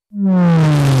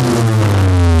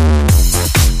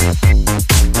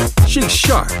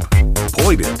sharp,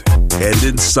 pointed, and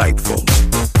insightful.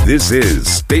 This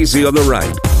is Stacy on the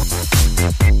Right.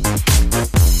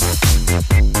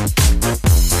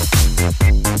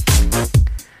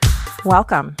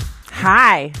 Welcome.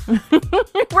 Hi.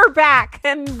 We're back,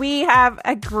 and we have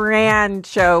a grand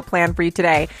show planned for you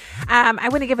today. I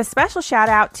want to give a special shout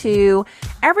out to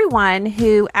everyone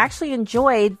who actually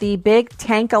enjoyed the big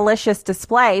Tankalicious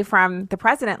display from the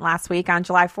president last week on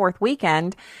July 4th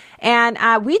weekend. And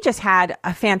we just had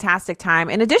a fantastic time.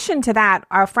 In addition to that,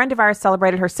 a friend of ours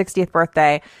celebrated her 60th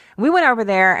birthday. We went over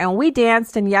there and we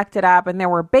danced and yucked it up, and there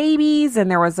were babies, and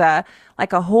there was a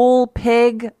whole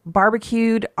pig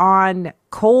barbecued on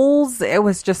coals. It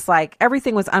was just like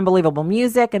everything was unbelievable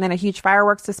music, and then a huge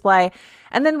fireworks display.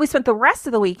 And then we spent the rest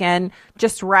of the weekend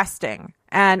just resting.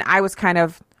 And I was kind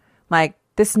of like,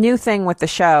 this new thing with the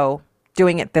show,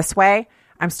 doing it this way,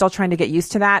 I'm still trying to get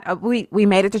used to that. We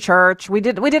made it to church. We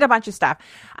did a bunch of stuff.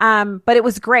 But it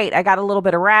was great. I got a little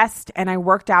bit of rest, and I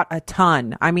worked out a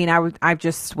ton. I mean, I'm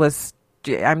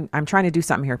trying to do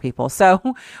something here, people. So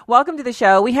welcome to the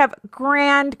show. We have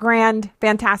grand,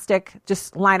 fantastic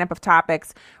just lineup of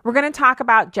topics. We're going to talk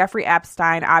about Jeffrey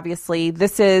Epstein. Obviously,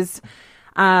 this is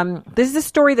a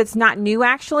story that's not new,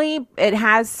 actually. It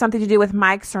has something to do with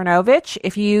Mike Cernovich.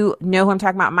 If you know who I'm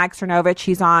talking about, Mike Cernovich,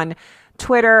 he's on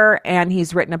Twitter, and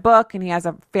he's written a book, and he has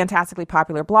a fantastically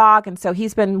popular blog. And so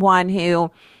he's been one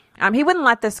who, he wouldn't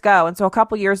let this go. And so a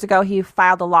couple years ago, he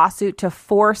filed a lawsuit to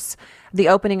force the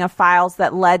opening of files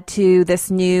that led to this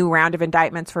new round of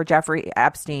indictments for Jeffrey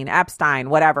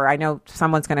Epstein, whatever. I know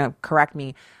someone's going to correct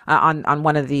me on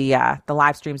one of the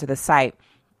live streams of the site.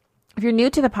 If you're new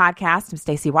to the podcast, I'm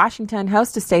Stacy Washington,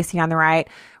 host of Stacy on the Right,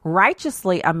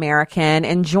 righteously American,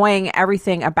 enjoying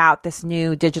everything about this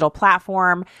new digital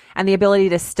platform and the ability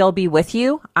to still be with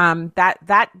you.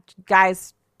 That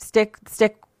guys, stick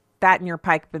that in your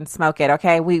pipe and smoke it.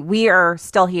 Okay. We are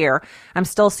still here. I'm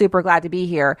still super glad to be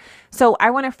here. So I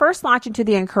want to first launch into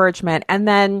the encouragement, and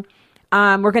then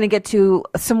we're going to get to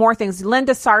some more things.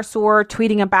 Linda Sarsour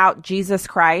tweeting about Jesus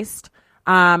Christ.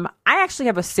 I actually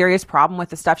have a serious problem with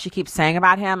the stuff she keeps saying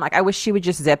about him. Like, I wish she would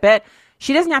just zip it.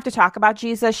 She doesn't have to talk about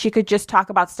Jesus. She could just talk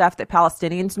about stuff that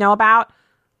Palestinians know about.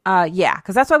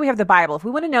 Because that's why we have the Bible. If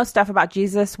we want to know stuff about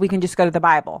Jesus, we can just go to the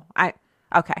Bible.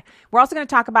 Okay. We're also going to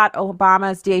talk about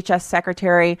Obama's DHS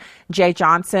Secretary, Jay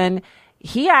Johnson.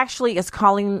 He actually is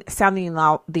sounding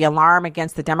the alarm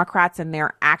against the Democrats and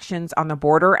their actions on the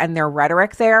border and their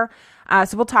rhetoric there.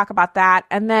 So we'll talk about that.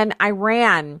 And then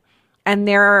Iran and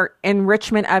their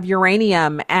enrichment of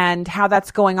uranium and how that's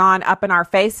going on up in our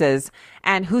faces,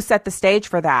 and who set the stage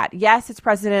for that. Yes, it's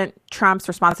President Trump's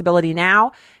responsibility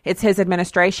now. It's his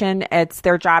administration. It's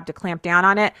their job to clamp down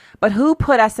on it. But who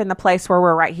put us in the place where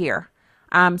we're right here?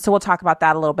 So we'll talk about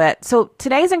that a little bit. So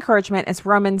today's encouragement is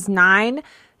Romans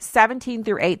 9:17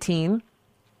 through 18.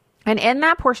 And in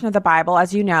that portion of the Bible,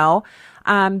 as you know,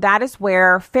 that is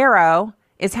where Pharaoh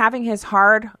is having his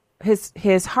heart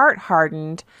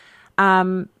hardened.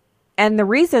 And the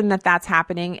reason that that's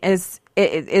happening is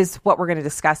what we're going to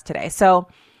discuss today. So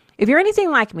if you're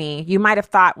anything like me, you might have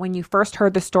thought when you first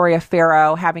heard the story of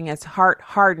Pharaoh having his heart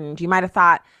hardened, you might have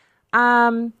thought,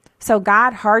 so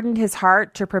God hardened his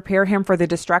heart to prepare him for the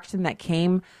destruction that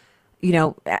came,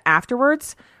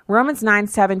 afterwards. Romans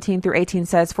 9:17 through 18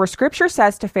 says, "For scripture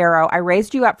says to Pharaoh, I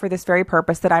raised you up for this very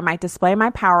purpose, that I might display my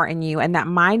power in you, and that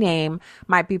my name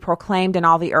might be proclaimed in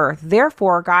all the earth.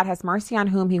 Therefore, God has mercy on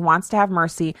whom he wants to have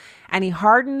mercy, and he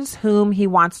hardens whom he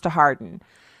wants to harden."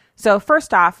 So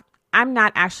first off, I'm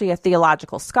not actually a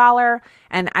theological scholar,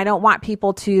 and I don't want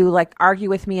people to argue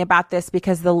with me about this,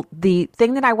 because the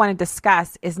thing that I want to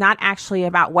discuss is not actually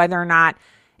about whether or not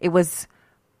it was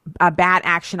a bad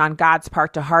action on God's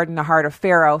part to harden the heart of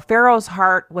Pharaoh. Pharaoh's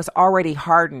heart was already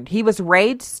hardened. He was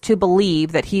raised to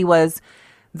believe that he was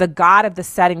the God of the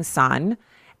setting sun,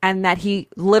 and that he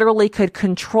literally could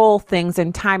control things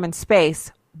in time and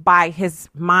space by his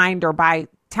mind or by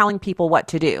telling people what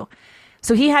to do.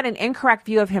 So he had an incorrect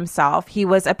view of himself. He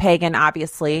was a pagan,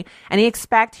 obviously, and he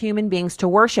expected human beings to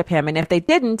worship him. And if they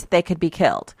didn't, they could be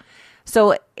killed.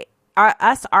 So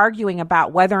us arguing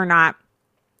about whether or not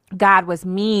God was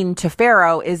mean to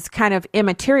Pharaoh is kind of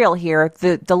immaterial here.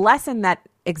 The lesson that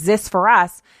exists for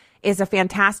us is a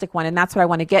fantastic one, and that's what I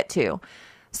want to get to.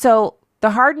 So the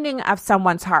hardening of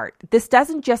someone's heart, this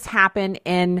doesn't just happen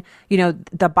in,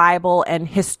 the Bible and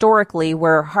historically,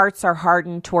 where hearts are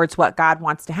hardened towards what God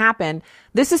wants to happen.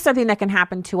 This is something that can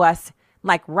happen to us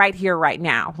right here, right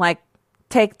now.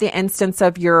 Take the instance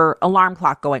of your alarm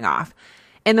clock going off.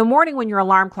 In the morning when your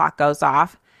alarm clock goes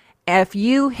off, if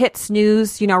you hit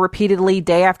snooze, repeatedly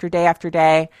day after day after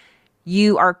day,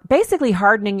 you are basically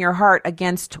hardening your heart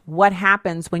against what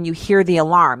happens when you hear the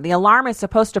alarm. The alarm is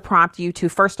supposed to prompt you to,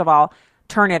 first of all,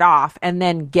 turn it off and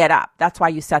then get up. That's why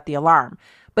you set the alarm.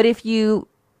 But if you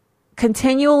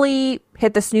continually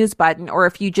hit the snooze button, or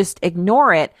if you just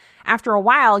ignore it, after a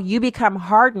while, you become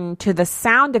hardened to the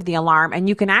sound of the alarm and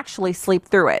you can actually sleep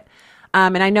through it.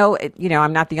 And I know,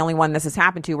 I'm not the only one this has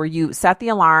happened to, where you set the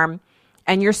alarm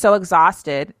and you're so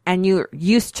exhausted and you're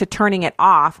used to turning it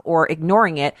off or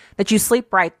ignoring it that you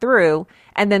sleep right through.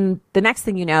 And then the next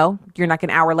thing you know, you're like an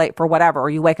hour late for whatever, or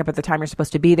you wake up at the time you're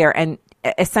supposed to be there. And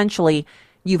essentially,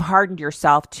 you've hardened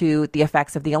yourself to the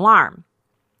effects of the alarm.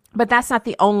 But that's not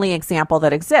the only example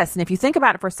that exists. And if you think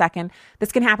about it for a second,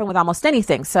 this can happen with almost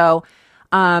anything. So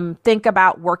think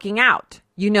about working out.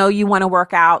 You want to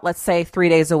work out, let's say 3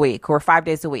 days a week or 5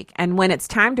 days a week. And when it's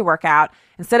time to work out,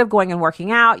 instead of going and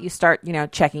working out, you start,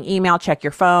 checking email, check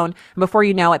your phone. And before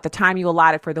you know it, the time you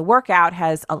allotted for the workout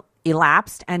has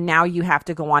elapsed. And now you have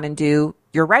to go on and do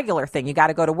your regular thing. You got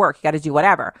to go to work. You got to do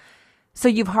whatever. So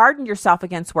you've hardened yourself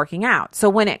against working out. So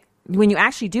when you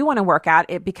actually do want to work out,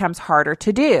 it becomes harder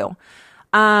to do.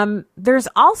 There's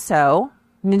also,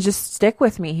 and just stick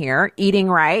with me here, eating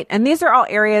right. And these are all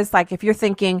areas, like if you're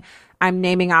thinking I'm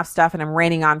naming off stuff and I'm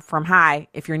raining on from high,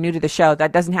 if you're new to the show,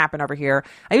 that doesn't happen over here.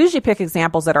 I usually pick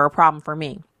examples that are a problem for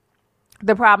me.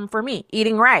 The problem for me,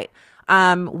 eating right.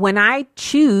 When I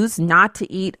choose not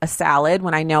to eat a salad,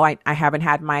 when I know I haven't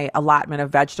had my allotment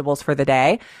of vegetables for the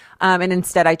day, and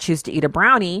instead I choose to eat a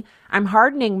brownie, I'm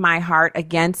hardening my heart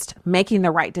against making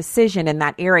the right decision in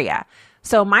that area.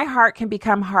 So my heart can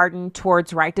become hardened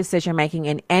towards right decision making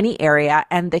in any area.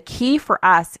 And the key for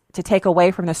us to take away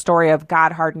from the story of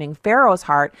God hardening Pharaoh's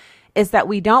heart is that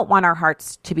we don't want our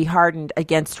hearts to be hardened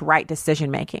against right decision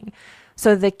making.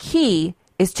 So the key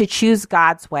is to choose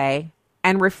God's way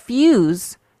and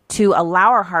refuse to allow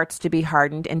our hearts to be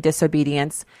hardened in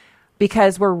disobedience,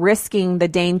 because we're risking the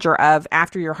danger of,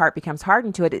 after your heart becomes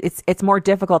hardened to it, it's more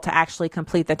difficult to actually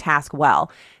complete the task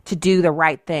well, to do the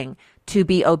right thing, to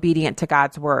be obedient to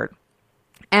God's word.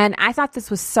 And I thought this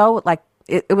was so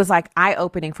it was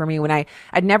eye-opening for me when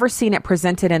I'd never seen it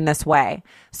presented in this way.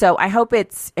 So I hope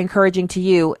it's encouraging to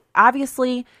you.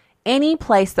 Obviously, any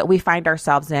place that we find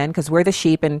ourselves in, because we're the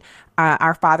sheep and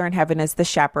our Father in heaven is the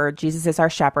shepherd, Jesus is our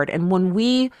shepherd. And when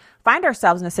we find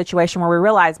ourselves in a situation where we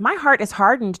realize my heart is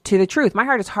hardened to the truth, my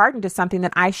heart is hardened to something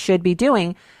that I should be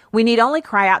doing, we need only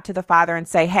cry out to the Father and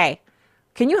say, hey,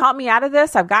 can you help me out of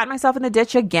this? I've gotten myself in the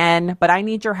ditch again, but I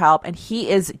need your help. And he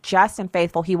is just and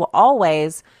faithful. He will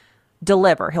always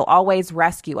deliver. He'll always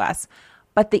rescue us.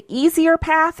 But the easier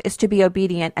path is to be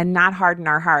obedient and not harden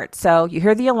our heart. So you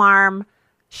hear the alarm,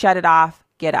 shut it off,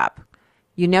 get up.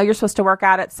 You're supposed to work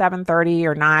out at 7:30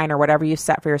 or 9 or whatever you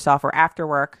set for yourself, or after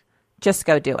work, just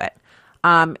go do it.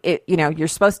 You're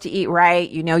supposed to eat right.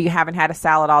 You haven't had a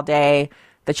salad all day.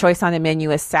 The choice on the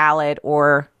menu is salad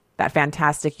or that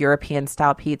fantastic European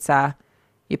style pizza.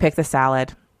 You pick the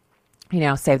salad,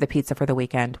 save the pizza for the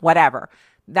weekend, whatever.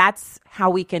 That's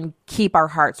how we can keep our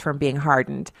hearts from being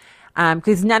hardened.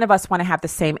 Because none of us want to have the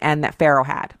same end that Pharaoh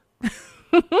had.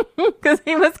 Because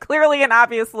he was clearly and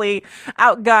obviously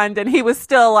outgunned, and he was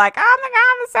still like, I'm the guy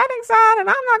on the setting sun and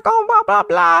I'm not going blah, blah,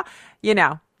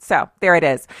 blah, So there it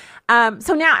is.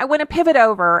 So now I want to pivot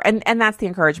over, and that's the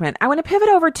encouragement. I want to pivot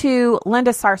over to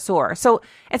Linda Sarsour. So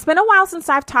it's been a while since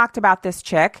I've talked about this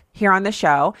chick here on the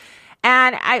show,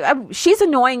 and she's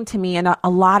annoying to me in a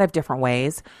lot of different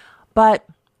ways, but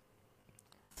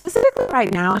specifically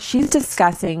right now, she's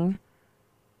discussing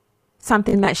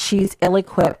something that she's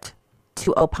ill-equipped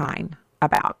to opine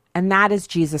about, and that is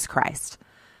Jesus Christ.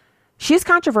 She's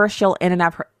controversial in and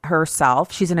of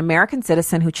herself. She's an American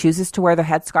citizen who chooses to wear the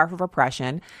headscarf of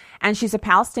oppression, and she's a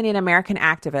Palestinian American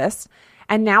activist.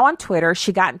 And now on Twitter,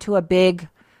 she got into a big,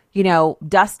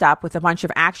 dust up with a bunch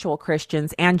of actual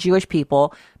Christians and Jewish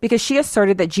people because she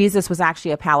asserted that Jesus was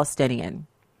actually a Palestinian.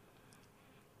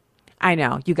 I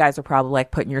know you guys are probably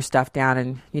putting your stuff down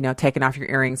and, taking off your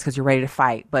earrings because you're ready to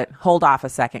fight, but hold off a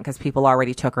second because people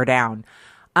already took her down.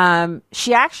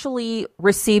 She actually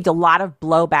received a lot of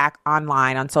blowback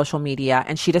online on social media,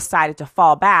 and she decided to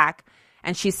fall back.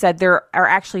 And she said there are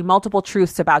actually multiple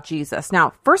truths about Jesus.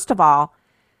 Now, first of all,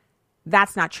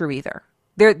 that's not true either.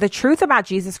 The truth about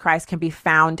Jesus Christ can be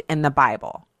found in the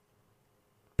Bible,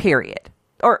 period,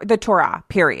 or the Torah,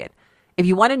 period. If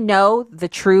you want to know the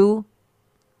true,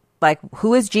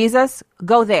 who is Jesus,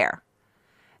 go there.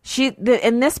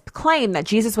 In this claim that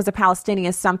Jesus was a Palestinian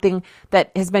is something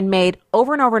that has been made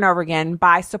over and over and over again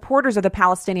by supporters of the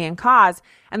Palestinian cause.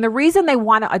 And the reason they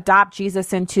want to adopt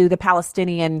Jesus into the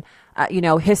Palestinian,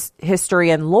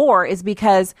 history and lore is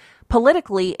because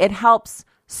politically it helps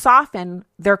soften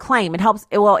their claim.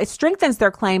 It strengthens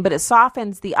their claim, but it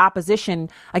softens the opposition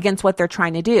against what they're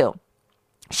trying to do.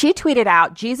 She tweeted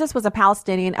out, Jesus was a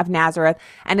Palestinian of Nazareth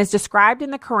and is described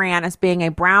in the Quran as being a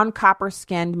brown,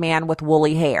 copper-skinned man with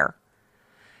woolly hair.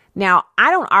 Now,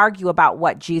 I don't argue about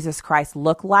what Jesus Christ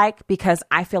looked like because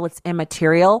I feel it's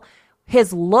immaterial.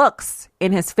 His looks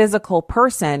in his physical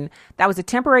person, that was a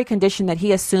temporary condition that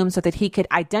he assumed so that he could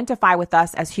identify with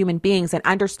us as human beings and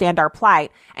understand our plight.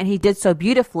 And he did so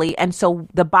beautifully. And so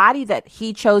the body that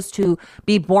he chose to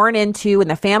be born into and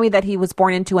the family that he was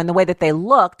born into and the way that they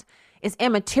looked is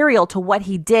immaterial to what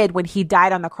he did when he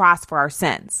died on the cross for our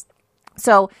sins.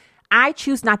 So I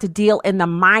choose not to deal in the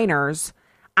minors.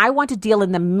 I want to deal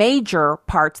in the major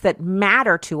parts that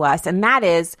matter to us. And that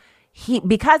is,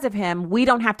 because of him, we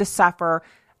don't have to suffer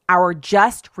our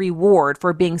just reward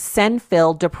for being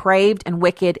sin-filled, depraved, and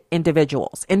wicked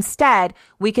individuals. Instead,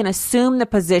 we can assume the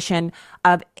position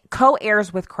of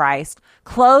co-heirs with Christ,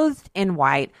 clothed in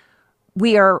white.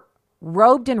 We are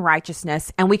robed in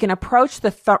righteousness, and we can approach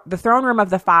the throne room of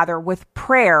the Father with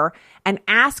prayer and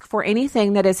ask for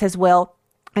anything that is his will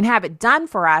and have it done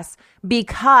for us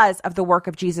because of the work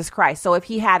of Jesus Christ. So if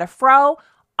he had a fro,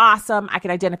 awesome, I can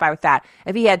identify with that.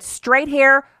 If he had straight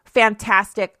hair,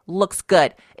 fantastic, looks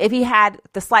good. If he had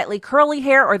the slightly curly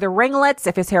hair or the ringlets,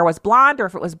 if his hair was blonde or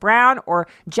if it was brown or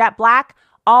jet black,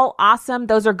 all awesome.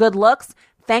 Those are good looks.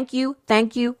 Thank you,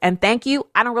 and thank you.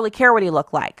 I don't really care what he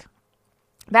looked like.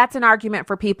 That's an argument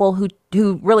for people who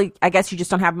really, I guess you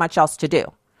just don't have much else to do.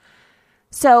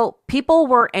 So people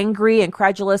were angry,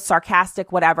 incredulous,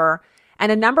 sarcastic, whatever.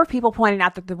 And a number of people pointed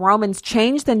out that the Romans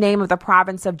changed the name of the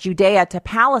province of Judea to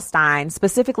Palestine,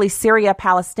 specifically Syria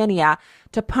Palestina,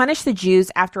 to punish the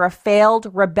Jews after a failed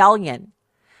rebellion.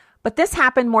 But this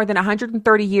happened more than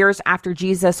 130 years after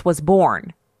Jesus was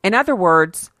born. In other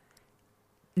words,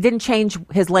 it didn't change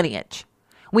his lineage.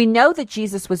 We know that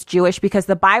Jesus was Jewish because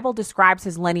the Bible describes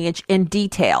his lineage in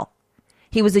detail.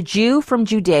 He was a Jew from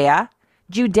Judea.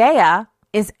 Judea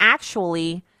is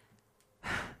actually,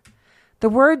 the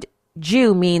word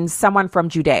Jew means someone from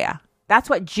Judea. That's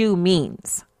what Jew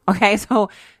means. Okay, so,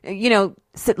 Linda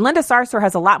Sarsour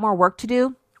has a lot more work to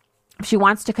do. If she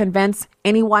wants to convince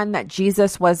anyone that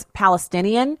Jesus was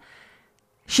Palestinian,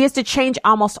 she has to change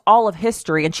almost all of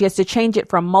history, and she has to change it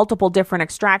from multiple different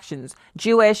extractions,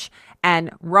 Jewish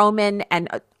and Roman, and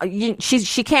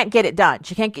she can't get it done.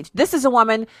 This is a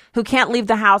woman who can't leave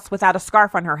the house without a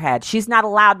scarf on her head. She's not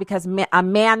allowed because a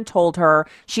man told her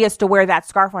she has to wear that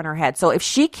scarf on her head. So if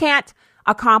she can't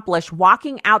accomplish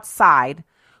walking outside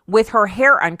with her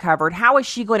hair uncovered, how is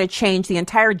she going to change the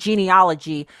entire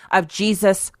genealogy of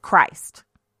Jesus Christ?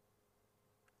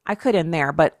 I could end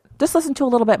there, but just listen to a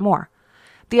little bit more.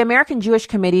 The American Jewish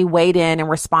Committee weighed in and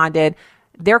responded.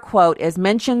 Their quote is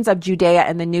mentions of Judea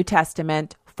in the New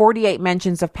Testament, 48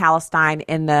 mentions of Palestine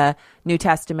in the New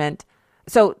Testament.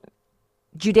 So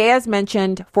Judea is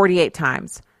mentioned 48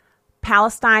 times.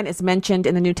 Palestine is mentioned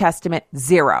in the New Testament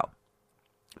 0.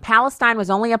 Palestine was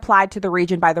only applied to the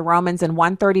region by the Romans in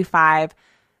 135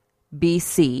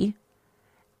 BC.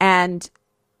 And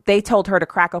they told her to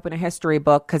crack open a history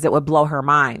book because it would blow her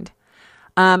mind.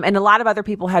 And a lot of other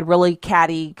people had really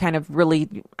catty, kind of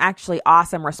really actually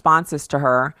awesome responses to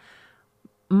her.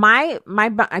 My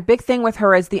big thing with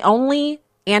her is the only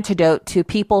antidote to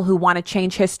people who want to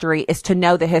change history is to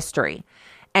know the history.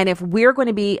 And if we're going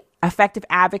to be effective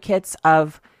advocates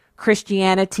of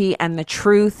Christianity and the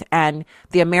truth and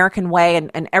the American way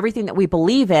and everything that we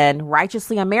believe in,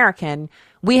 righteously American,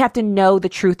 we have to know the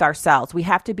truth ourselves. We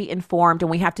have to be informed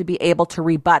and we have to be able to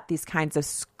rebut these kinds of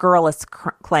scurrilous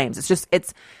claims.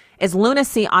 It's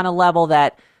lunacy on a level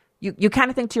that you kind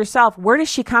of think to yourself, where does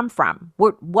she come from?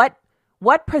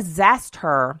 What possessed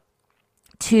her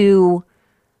to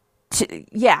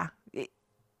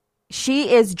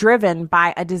she is driven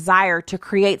by a desire to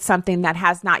create something that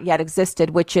has not yet existed,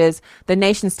 which is the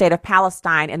nation state of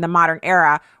Palestine in the modern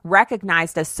era,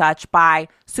 recognized as such by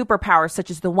superpowers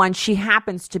such as the one she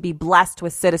happens to be blessed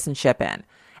with citizenship in.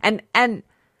 And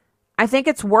I think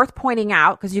it's worth pointing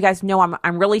out, because you guys know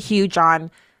I'm really huge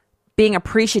on being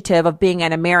appreciative of being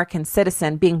an American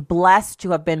citizen, being blessed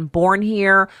to have been born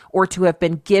here or to have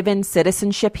been given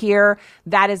citizenship here.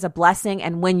 That is a blessing.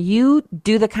 And when you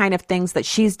do the kind of things that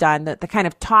she's done, the kind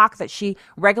of talk that she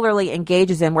regularly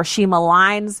engages in, where she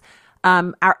maligns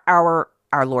our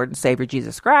Lord and Savior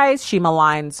Jesus Christ, she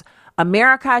maligns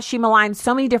America, she maligns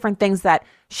so many different things that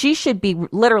she should be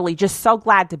literally just so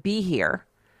glad to be here.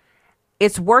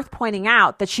 It's worth pointing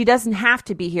out that she doesn't have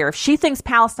to be here. If she thinks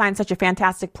Palestine is such a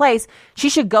fantastic place,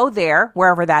 she should go there,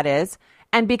 wherever that is,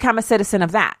 and become a citizen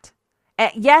of that.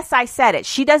 Yes, I said it.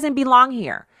 She doesn't belong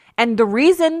here. And the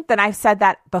reason that I've said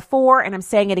that before, and I'm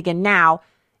saying it again now,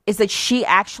 is that she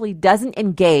actually doesn't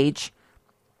engage.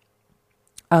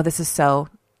 Oh,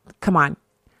 come on.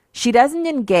 She doesn't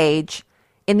engage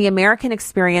in the American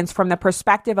experience from the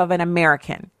perspective of an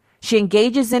American. She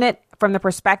engages in it from the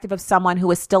perspective of someone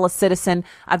who is still a citizen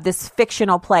of this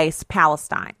fictional place,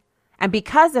 Palestine. And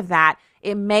because of that,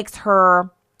 it makes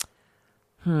her,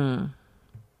 kind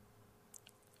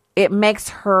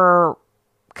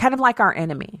of like our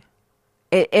enemy.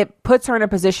 It puts her in a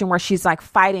position where she's like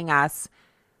fighting us,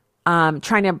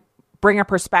 trying to bring a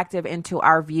perspective into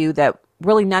our view that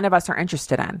really none of us are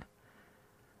interested in.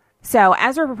 So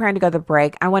as we're preparing to go to the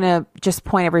break, I want to just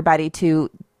point everybody to,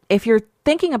 if you're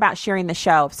thinking about sharing the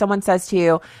show, if someone says to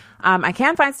you, I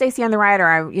can't find Stacey on the Right,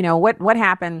 or what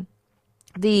happened?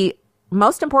 The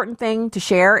most important thing to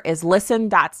share is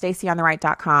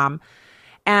listen.staceyontheright.com.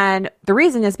 And the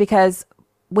reason is because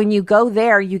when you go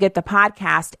there, you get the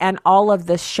podcast and all of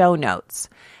the show notes.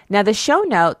 Now, the show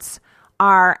notes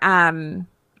are,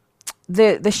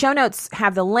 the show notes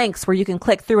have the links where you can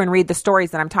click through and read the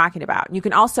stories that I'm talking about. You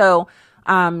can also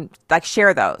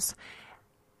share those.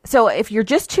 So if you're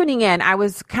just tuning in, I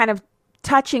was kind of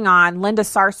touching on Linda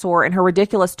Sarsour and her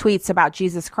ridiculous tweets about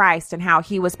Jesus Christ and how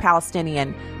he was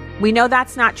Palestinian. We know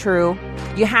that's not true.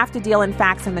 You have to deal in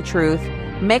facts and the truth.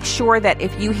 Make sure that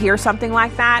if you hear something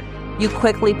like that, you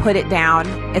quickly put it down.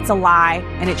 It's a lie,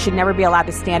 and it should never be allowed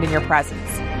to stand in your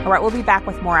presence. All right, we'll be back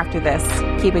with more after this.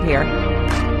 Keep it here.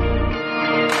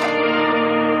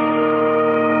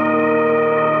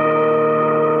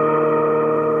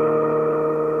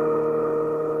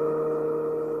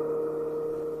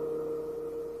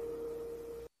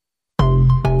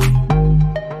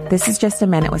 This is Just a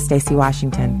Minute with Stacey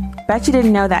Washington. Bet you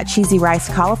didn't know that cheesy rice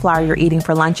cauliflower you're eating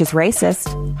for lunch is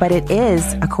racist, but it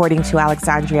is, according to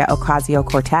Alexandria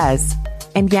Ocasio-Cortez.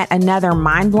 In yet another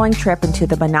mind-blowing trip into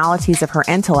the banalities of her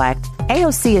intellect,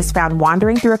 AOC is found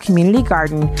wandering through a community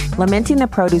garden, lamenting the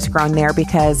produce grown there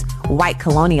because white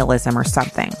colonialism or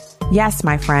something. Yes,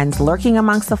 my friends, lurking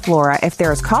amongst the flora, if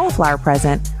there is cauliflower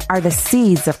present, are the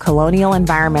seeds of colonial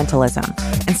environmentalism.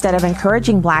 Instead of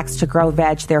encouraging blacks to grow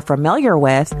veg they're familiar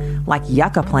with, like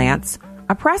yucca plants,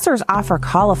 oppressors offer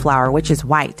cauliflower, which is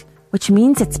white, which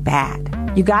means it's bad.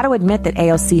 You got to admit that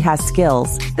AOC has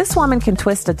skills. This woman can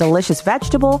twist a delicious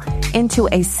vegetable into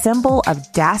a symbol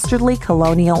of dastardly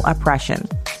colonial oppression.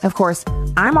 Of course,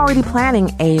 I'm already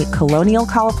planning a colonial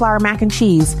cauliflower mac and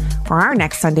cheese for our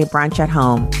next Sunday brunch at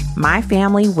home. My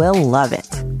family will love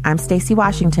it. I'm Stacey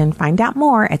Washington. Find out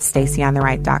more at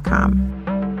staceyontheright.com.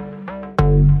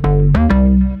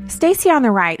 Stacey on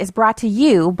the Right is brought to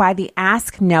you by the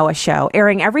Ask Noah Show,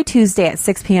 airing every Tuesday at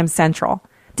 6 p.m. Central.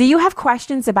 Do you have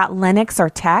questions about Linux or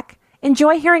tech?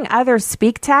 Enjoy hearing others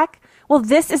speak tech? Well,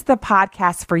 this is the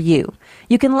podcast for you.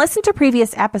 You can listen to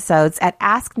previous episodes at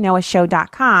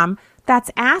asknoahshow.com.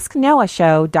 That's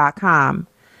asknoahshow.com.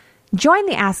 Join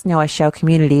the Ask Noah Show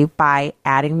community by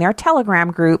adding their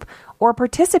Telegram group or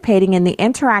participating in the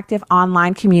interactive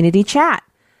online community chat.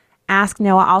 Ask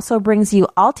Noah also brings you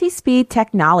Altispeed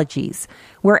Technologies.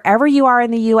 Wherever you are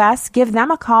in the U.S., give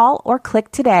them a call or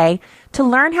click today to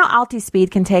learn how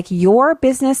Altispeed can take your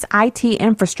business IT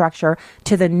infrastructure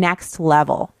to the next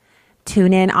level.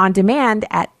 Tune in on demand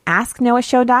at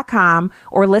asknoahshow.com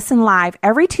or listen live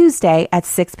every Tuesday at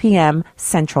 6 p.m.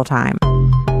 Central Time.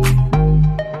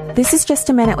 This is Just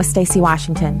a Minute with Stacey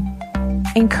Washington.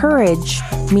 Encourage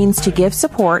means to give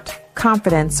support,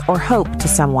 confidence, or hope to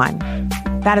someone.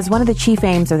 That is one of the chief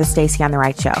aims of the Stacey on the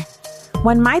Right show.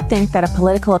 One might think that a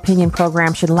political opinion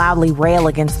program should loudly rail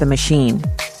against the machine.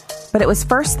 But it was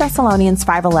 1 Thessalonians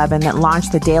 5:11 that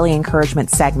launched the daily encouragement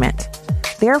segment.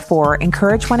 Therefore,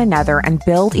 encourage one another and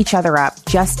build each other up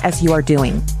just as you are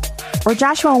doing. Or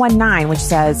Joshua 1:9, which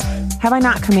says, Have I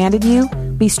not commanded you?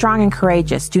 Be strong and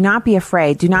courageous. Do not be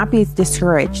afraid. Do not be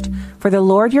discouraged. For the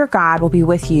Lord your God will be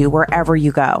with you wherever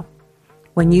you go.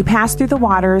 When you pass through the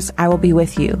waters, I will be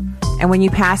with you. And when you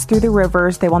pass through the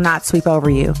rivers, they will not sweep over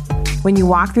you. When you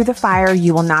walk through the fire,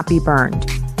 you will not be burned.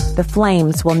 The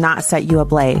flames will not set you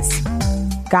ablaze.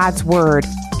 God's word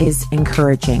is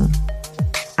encouraging.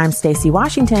 I'm Stacey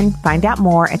Washington. Find out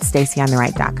more at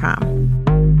staceyontheright.com.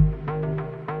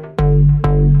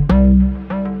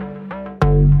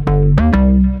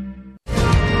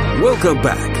 Welcome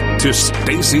back to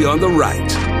Stacey on the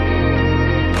Right.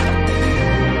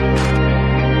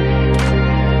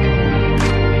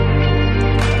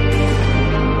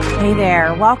 Hey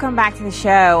there. Welcome back to the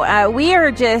show. We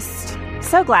are just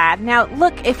so glad. Now,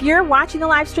 look, if you're watching the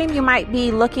live stream, you might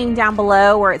be looking down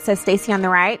below where it says Stacey on the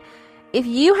Right. if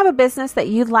you have a business that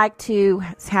you'd like to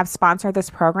have sponsor this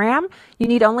program, you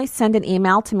need only send an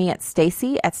email to me at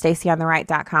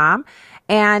stacy@stacyontheright.com,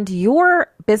 and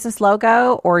your business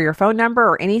logo or your phone number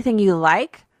or anything you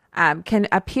like can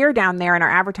appear down there, and our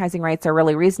advertising rates are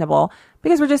really reasonable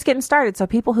because we're just getting started. So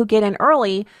people who get in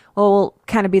early will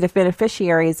kind of be the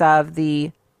beneficiaries of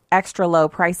the extra low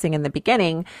pricing in the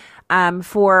beginning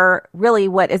for really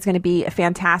what is going to be a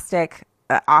fantastic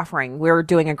offering. We're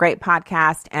doing a great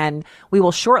podcast, and we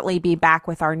will shortly be back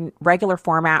with our regular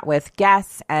format with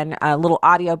guests and little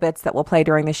audio bits that we'll play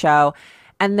during the show.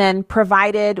 And then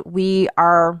provided we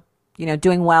are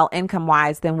doing well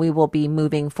income-wise, then we will be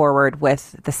moving forward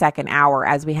with the second hour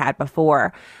as we had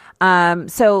before.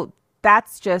 So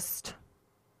that's just,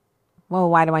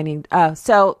 why do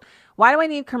I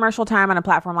need commercial time on a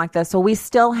platform like this? So we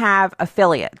still have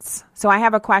affiliates. So I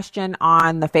have a question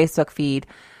on the Facebook feed.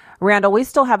 Randall, we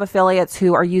still have affiliates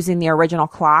who are using the original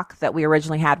clock that we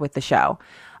originally had with the show.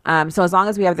 So as long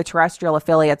as we have the terrestrial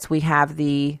affiliates, we have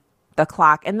the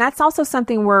clock. And that's also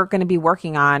something we're going to be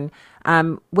working on,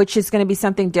 which is going to be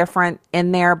something different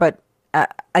in there. But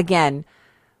again,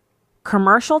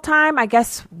 commercial time, I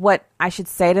guess what I should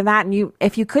say to that, and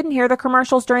if you couldn't hear the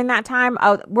commercials during that time,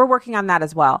 we're working on that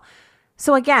as well.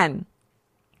 So again,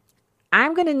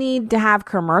 I'm going to need to have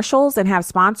commercials and have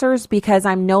sponsors because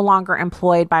I'm no longer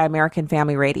employed by American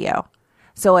Family Radio.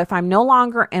 So if I'm no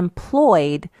longer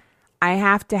employed, I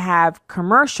have to have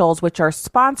commercials, which are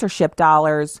sponsorship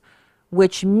dollars,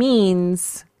 which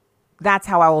means that's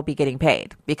how I will be getting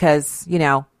paid because,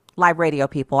 live radio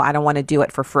people, I don't want to do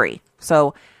it for free.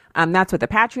 So that's what the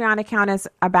Patreon account is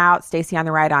about. Stacy on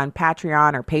the Right on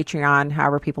Patreon or Patreon,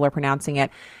 however people are pronouncing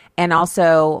it. And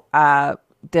also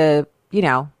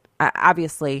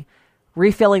obviously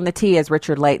refilling the tea, as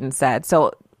Richard Layton said.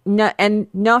 So no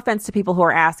offense to people who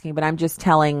are asking, but I'm just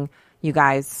telling you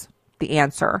guys the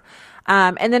answer.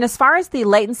 And then as far as the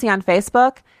latency on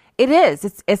Facebook,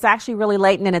 it's actually really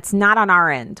latent, and it's not on our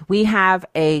end. We have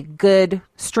a good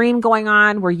stream going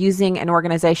on. We're using an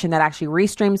organization that actually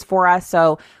restreams for us.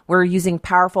 So we're using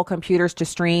powerful computers to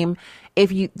stream. If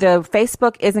the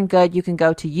Facebook isn't good, you can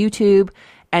go to YouTube.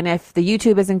 And if the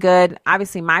YouTube isn't good,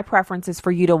 obviously my preference is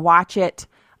for you to watch it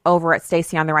over at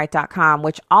stacyontheright.com,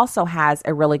 which also has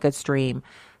a really good stream.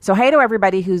 So hey to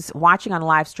everybody who's watching on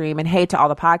live stream, and hey to all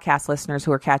the podcast listeners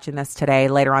who are catching this today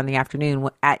later on in the afternoon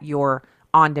at your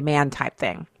on-demand type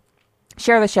thing.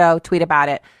 Share the show, tweet about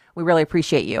it. We really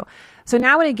appreciate you. So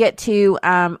now I want to get to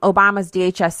Obama's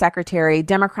DHS secretary,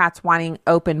 Democrats wanting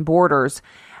open borders.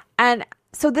 And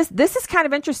so this is kind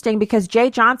of interesting because Jay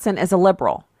Johnson is a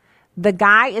liberal. The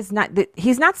guy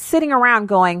he's not sitting around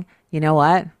going, you know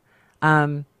what?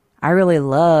 I really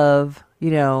love,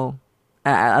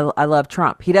 I love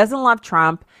Trump. He doesn't love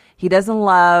Trump. He doesn't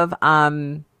love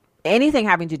anything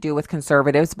having to do with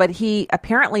conservatives, but he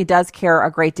apparently does care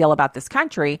a great deal about this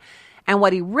country. And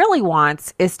what he really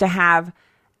wants is to have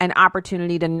an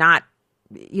opportunity to not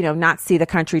see the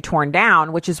country torn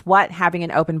down, which is what having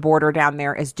an open border down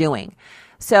there is doing.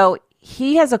 So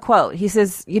he has a quote. He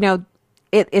says,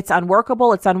 it's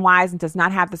unworkable, it's unwise, and does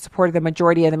not have the support of the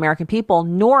majority of the American people,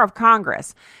 nor of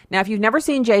Congress. Now, if you've never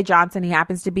seen Jay Johnson, he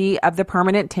happens to be of the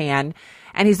permanent tan,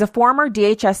 and he's a former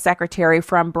DHS secretary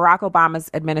from Barack Obama's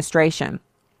administration.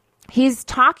 He's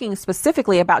talking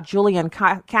specifically about Julian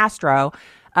Castro,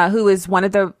 who is one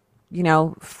of the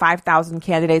 5,000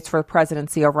 candidates for the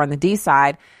presidency over on the D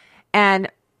side. And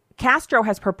Castro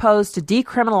has proposed to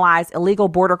decriminalize illegal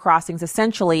border crossings,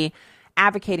 essentially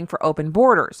advocating for open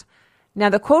borders. Now,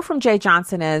 the quote from Jay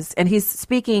Johnson is, and he's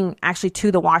speaking actually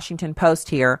to the Washington Post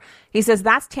here, he says,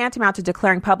 that's tantamount to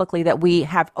declaring publicly that we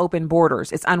have open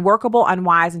borders. It's unworkable,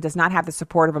 unwise, and does not have the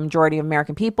support of a majority of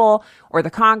American people or the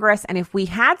Congress. And if we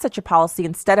had such a policy,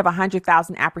 instead of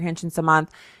 100,000 apprehensions a month,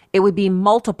 it would be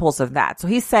multiples of that. So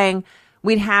he's saying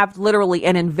we'd have literally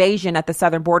an invasion at the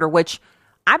southern border, which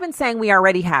I've been saying we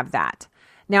already have that.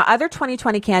 Now, other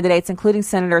 2020 candidates, including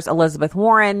Senators Elizabeth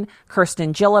Warren,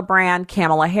 Kirsten Gillibrand,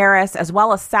 Kamala Harris, as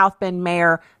well as South Bend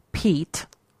Mayor Pete,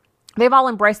 they've all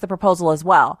embraced the proposal as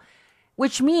well,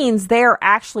 which means they're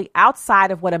actually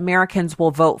outside of what Americans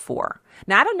will vote for.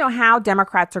 Now, I don't know how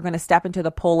Democrats are going to step into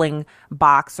the polling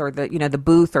box or the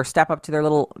booth or step up to their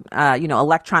little,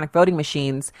 electronic voting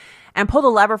machines and pull the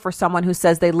lever for someone who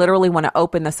says they literally want to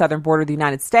open the southern border of the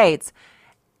United States.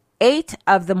 8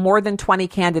 of the more than 20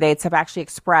 candidates have actually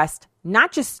expressed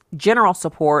not just general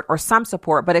support or some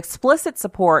support, but explicit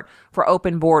support for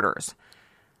open borders.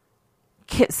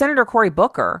 Senator Cory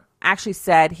Booker actually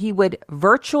said he would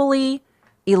virtually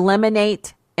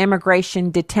eliminate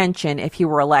immigration detention if he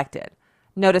were elected.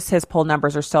 Notice his poll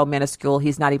numbers are so minuscule,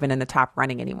 he's not even in the top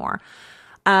running anymore.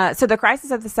 So the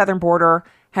crisis at the southern border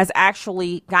has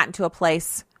actually gotten to a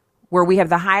place where we have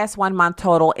the highest 1 month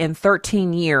total in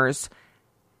 13 years.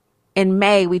 In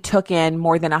May, we took in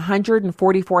more than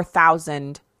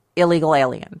 144,000 illegal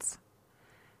aliens.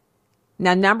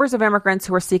 Now, numbers of immigrants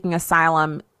who are seeking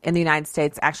asylum in the United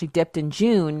States actually dipped in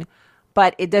June,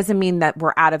 but it doesn't mean that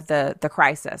we're out of the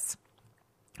crisis.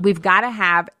 We've got to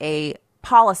have a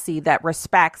policy that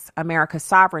respects America's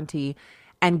sovereignty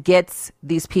and gets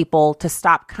these people to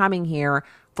stop coming here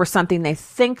for something they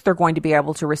think they're going to be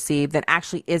able to receive that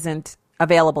actually isn't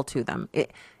available to them.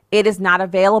 It is not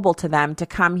available to them to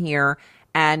come here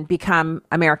and become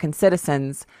American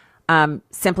citizens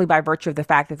simply by virtue of the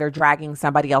fact that they're dragging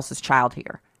somebody else's child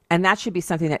here. And that should be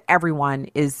something that everyone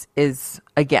is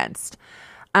against.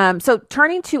 So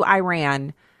turning to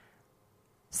Iran,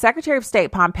 Secretary of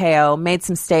State Pompeo made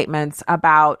some statements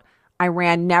about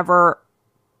Iran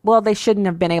they shouldn't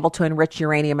have been able to enrich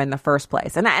uranium in the first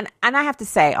place. And I have to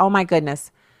say, oh my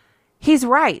goodness, he's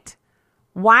right.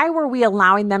 Why were we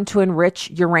allowing them to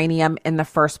enrich uranium in the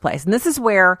first place? And this is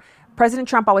where President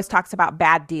Trump always talks about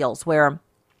bad deals, where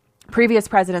previous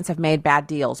presidents have made bad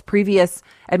deals. Previous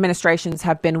administrations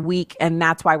have been weak, and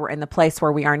that's why we're in the place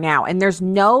where we are now. And there's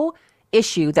no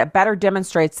issue that better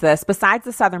demonstrates this besides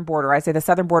the southern border. I say the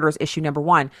southern border is issue number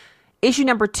one. Issue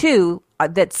number two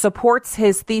that supports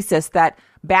his thesis that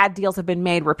bad deals have been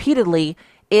made repeatedly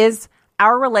is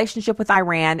our relationship with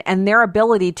Iran and their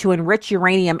ability to enrich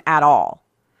uranium at all.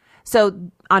 So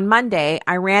on Monday,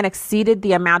 Iran exceeded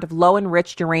the amount of low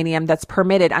enriched uranium that's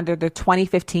permitted under the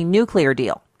 2015 nuclear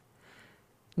deal.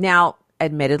 Now,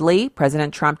 admittedly,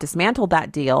 President Trump dismantled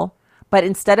that deal, but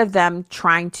instead of them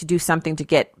trying to do something to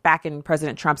get back in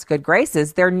President Trump's good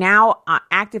graces, they're now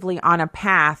actively on a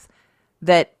path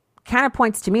that kind of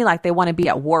points to me like they want to be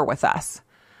at war with us.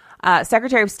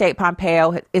 Secretary of State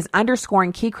Pompeo is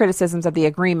underscoring key criticisms of the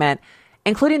agreement,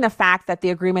 including the fact that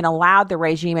the agreement allowed the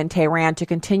regime in Tehran to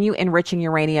continue enriching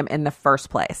uranium in the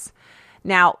first place.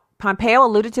 Now, Pompeo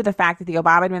alluded to the fact that the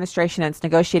Obama administration and its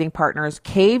negotiating partners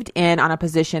caved in on a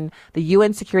position the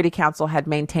UN Security Council had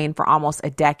maintained for almost a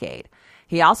decade.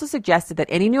 He also suggested that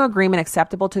any new agreement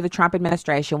acceptable to the Trump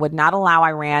administration would not allow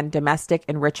Iran domestic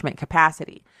enrichment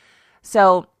capacity.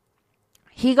 So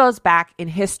he goes back in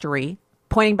history,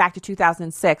 pointing back to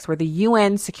 2006, where the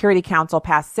UN Security Council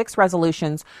passed 6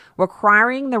 resolutions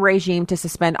requiring the regime to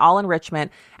suspend all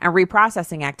enrichment and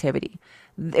reprocessing activity.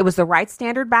 It was the right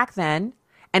standard back then,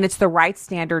 and it's the right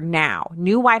standard now.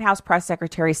 New White House Press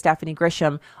Secretary Stephanie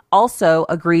Grisham also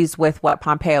agrees with what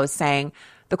Pompeo is saying.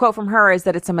 The quote from her is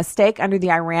that it's a mistake under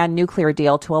the Iran nuclear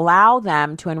deal to allow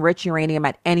them to enrich uranium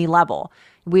at any level.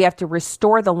 We have to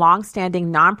restore the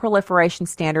longstanding non-proliferation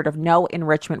standard of no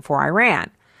enrichment for Iran.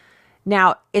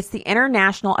 Now, it's the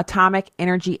International Atomic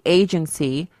Energy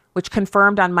Agency, which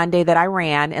confirmed on Monday that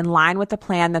Iran, in line with the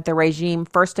plan that the regime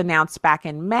first announced back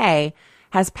in May,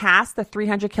 has passed the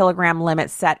 300 kilogram limit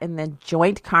set in the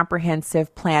Joint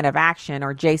Comprehensive Plan of Action,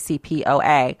 or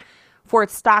JCPOA, for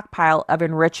its stockpile of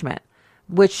enrichment,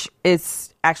 which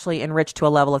is actually enriched to a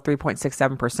level of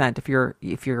 3.67%,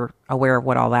 if you're aware of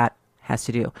what all that has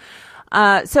to do.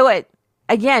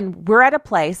 Again, we're at a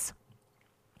place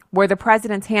where the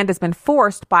president's hand has been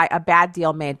forced by a bad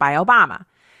deal made by Obama.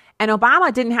 And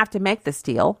Obama didn't have to make this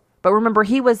deal, but remember,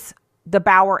 he was the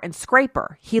bower and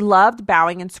scraper. He loved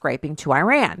bowing and scraping to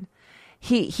Iran.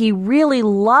 He really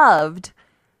loved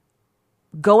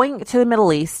going to the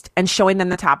Middle East and showing them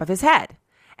the top of his head.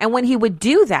 And when he would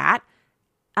do that,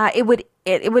 it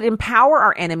would empower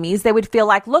our enemies. They would feel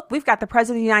like, look, we've got the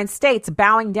president of the United States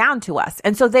bowing down to us.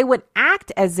 And so they would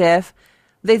act as if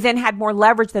they then had more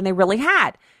leverage than they really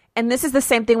had. And this is the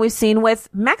same thing we've seen with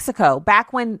Mexico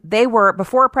back when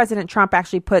before President Trump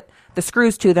actually put the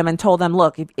screws to them and told them,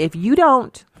 look, if you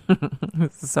don't,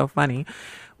 this is so funny.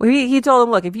 He told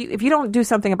them, look, if you don't do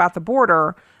something about the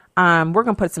border, we're going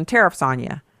to put some tariffs on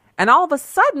you. And all of a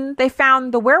sudden they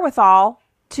found the wherewithal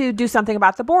to do something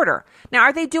about the border. Now,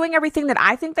 are they doing everything that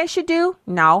I think they should do?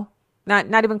 No,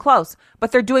 not even close,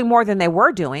 but they're doing more than they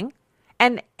were doing.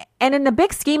 And in the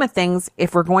big scheme of things,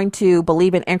 if we're going to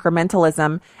believe in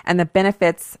incrementalism and the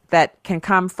benefits that can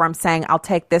come from saying, I'll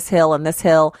take this hill, and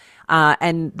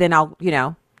then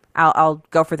I'll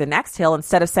go for the next hill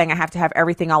instead of saying I have to have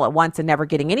everything all at once and never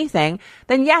getting anything,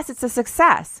 then yes, it's a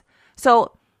success.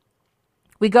 So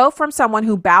we go from someone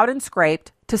who bowed and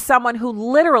scraped to someone who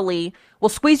literally will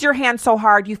squeeze your hand so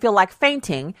hard you feel like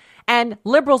fainting, and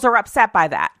liberals are upset by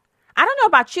that. I don't know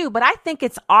about you, but I think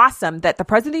it's awesome that the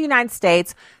President of the United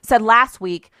States said last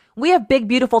week, we have big,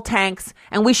 beautiful tanks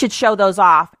and we should show those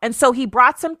off. And so he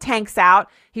brought some tanks out.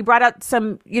 He brought out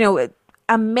some,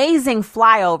 amazing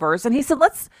flyovers. And he said,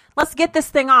 let's get this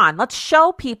thing on. Let's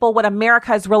show people what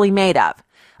America is really made of.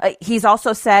 He's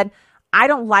also said, I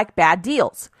don't like bad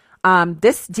deals.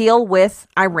 This deal with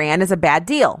Iran is a bad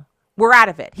deal. We're out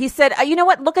of it. He said, you know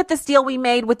what? Look at this deal we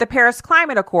made with the Paris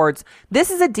Climate Accords.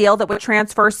 This is a deal that would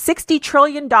transfer $60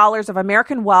 trillion of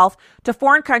American wealth to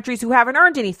foreign countries who haven't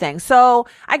earned anything. So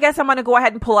I guess I'm going to go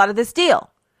ahead and pull out of this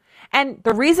deal. And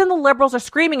the reason the liberals are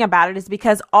screaming about it is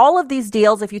because all of these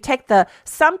deals, if you take the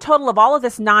sum total of all of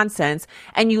this nonsense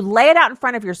and you lay it out in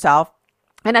front of yourself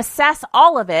and assess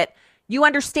all of it, you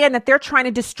understand that they're trying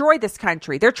to destroy this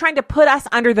country. They're trying to put us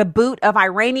under the boot of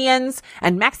Iranians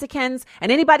and Mexicans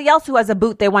and anybody else who has a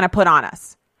boot they want to put on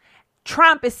us.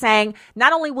 Trump is saying,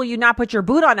 not only will you not put your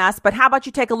boot on us, but how about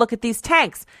you take a look at these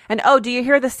tanks? And oh, do you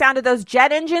hear the sound of those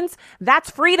jet engines? That's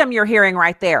freedom you're hearing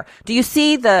right there. Do you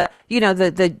see the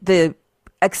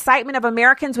excitement of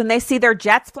Americans when they see their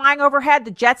jets flying overhead,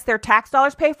 the jets their tax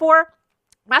dollars pay for?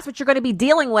 That's what you're going to be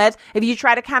dealing with if you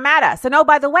try to come at us. And oh,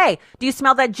 by the way, do you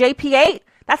smell that JP-8?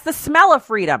 That's the smell of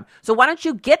freedom. So why don't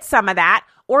you get some of that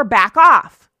or back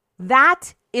off?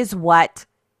 That is what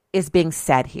is being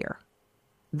said here.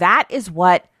 That is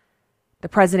what the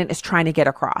president is trying to get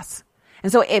across.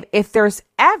 And so if there's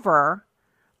ever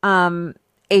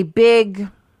a big,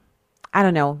 I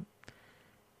don't know,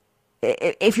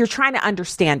 if you're trying to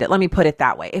understand it, let me put it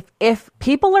that way. If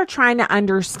people are trying to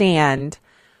understand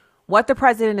what the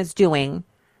president is doing,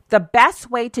 the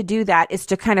best way to do that is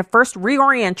to kind of first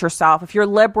reorient yourself. If you're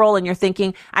liberal and you're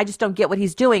thinking, I just don't get what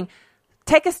he's doing,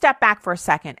 take a step back for a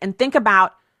second and think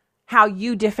about how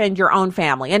you defend your own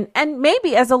family. And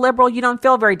maybe as a liberal, you don't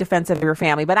feel very defensive of your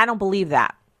family, but I don't believe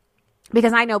that.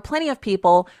 Because I know plenty of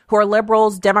people who are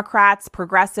liberals, Democrats,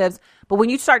 progressives, but when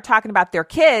you start talking about their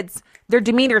kids, their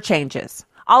demeanor changes.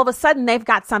 All of a sudden, they've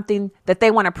got something that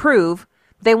they want to prove.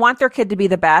 They want their kid to be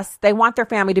the best. They want their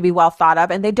family to be well thought of,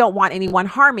 and they don't want anyone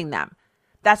harming them.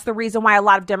 That's the reason why a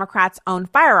lot of Democrats own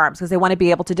firearms, because they want to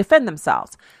be able to defend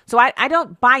themselves. So I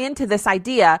don't buy into this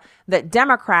idea that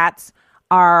Democrats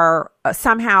are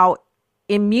somehow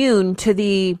immune to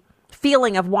the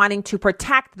feeling of wanting to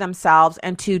protect themselves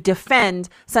and to defend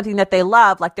something that they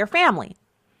love, like their family.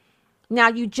 Now,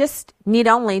 you just need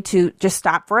only to just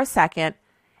stop for a second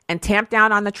and tamp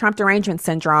down on the Trump derangement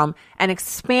syndrome and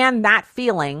expand that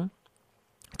feeling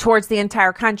towards the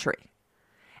entire country.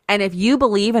 And if you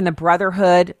believe in the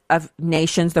brotherhood of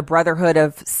nations, the brotherhood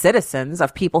of citizens,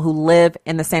 of people who live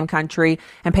in the same country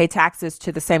and pay taxes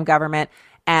to the same government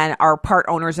and are part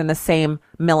owners in the same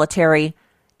military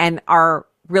and are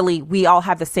really, we all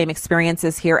have the same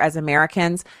experiences here as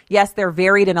Americans. Yes, they're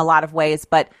varied in a lot of ways,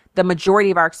 but the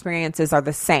majority of our experiences are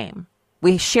the same.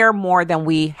 We share more than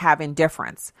we have in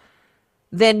difference.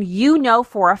 Then you know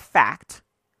for a fact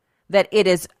that it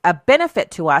is a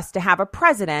benefit to us to have a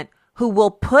president who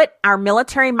will put our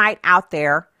military might out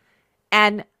there.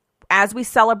 And as we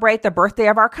celebrate the birthday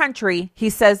of our country, he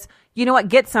says, you know what,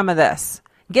 get some of this.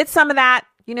 Get some of that.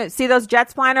 See those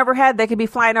jets flying overhead? They could be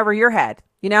flying over your head.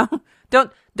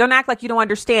 Don't act like you don't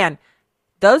understand.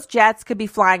 Those jets could be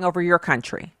flying over your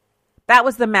country. That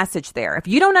was the message there. If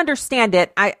you don't understand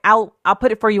it, I'll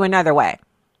put it for you another way.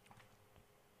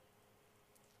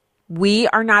 We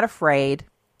are not afraid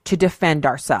to defend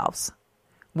ourselves.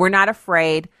 We're not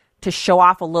afraid to show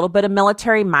off a little bit of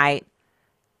military might.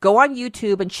 Go on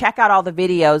YouTube and check out all the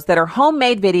videos that are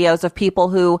homemade videos of people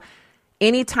who,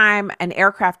 anytime an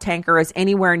aircraft tanker is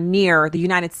anywhere near the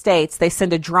United States, they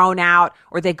send a drone out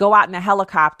or they go out in a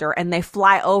helicopter and they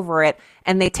fly over it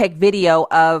and they take video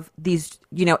of these,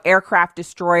 aircraft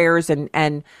destroyers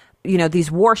and these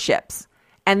warships.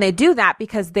 And they do that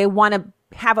because they want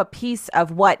to have a piece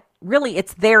of what really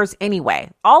it's theirs anyway.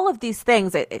 All of these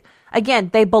things, again,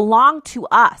 they belong to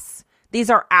us. These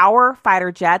are our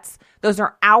fighter jets. Those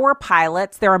are our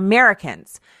pilots. They're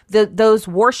Americans. Those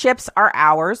warships are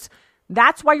ours.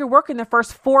 That's why you're working the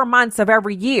first 4 months of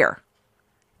every year,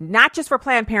 not just for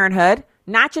Planned Parenthood,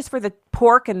 not just for the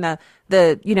pork and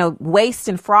the waste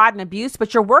and fraud and abuse,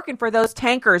 but you're working for those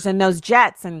tankers and those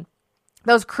jets and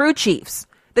those crew chiefs,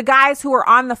 the guys who are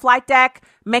on the flight deck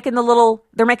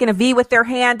they're making a V with their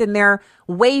hand and they're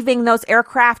waving those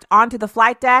aircraft onto the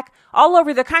flight deck. All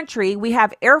over the country, we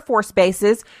have Air Force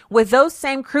bases with those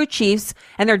same crew chiefs,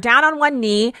 and they're down on one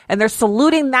knee and they're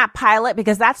saluting that pilot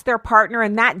because that's their partner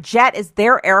and that jet is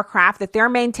their aircraft that they're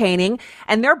maintaining,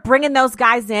 and they're bringing those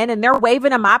guys in and they're waving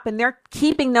them up and they're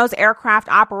keeping those aircraft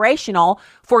operational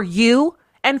for you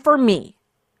and for me.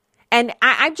 And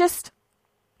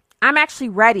I'm actually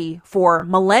ready for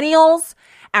millennials.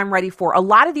 I'm ready for a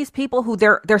lot of these people who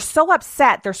they're so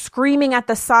upset. They're screaming at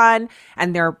the sun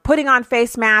and they're putting on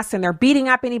face masks and they're beating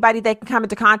up anybody they can come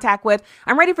into contact with.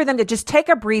 I'm ready for them to just take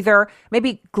a breather,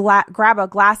 maybe grab a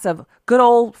glass of good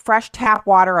old fresh tap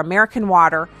water, American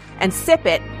water, and sip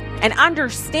it and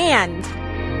understand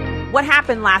what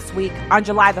happened last week on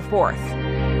July the 4th.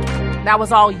 That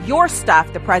was all your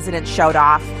stuff the president showed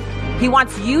off. He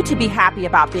wants you to be happy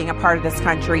about being a part of this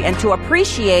country and to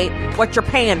appreciate what you're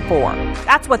paying for.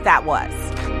 That's what that was.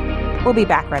 We'll be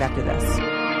back right after this.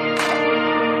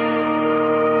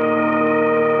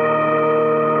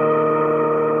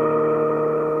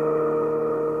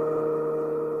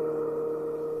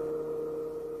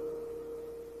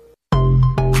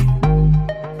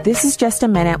 This is Just a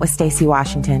Minute with Stacey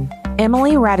Washington.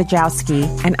 Emily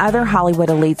Ratajkowski and other Hollywood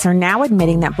elites are now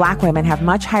admitting that Black women have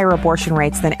much higher abortion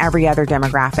rates than every other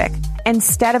demographic.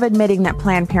 Instead of admitting that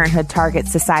Planned Parenthood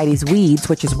targets society's weeds,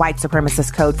 which is white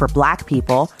supremacist code for Black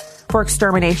people, for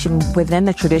extermination within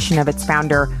the tradition of its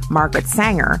founder, Margaret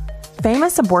Sanger,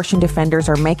 famous abortion defenders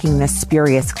are making this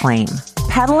spurious claim.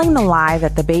 Peddling the lie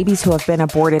that the babies who have been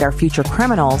aborted are future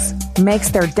criminals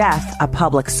makes their death a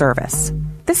public service.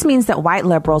 This means that white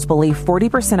liberals believe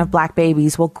 40% of Black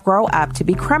babies will grow up to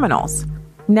be criminals.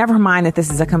 Never mind that this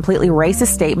is a completely racist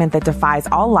statement that defies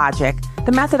all logic.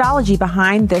 The methodology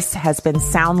behind this has been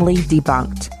soundly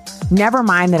debunked. Never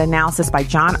mind that analysis by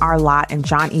John R. Lott and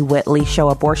John E. Whitley show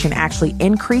abortion actually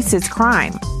increases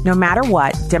crime. No matter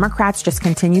what, Democrats just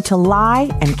continue to lie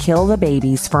and kill the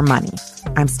babies for money.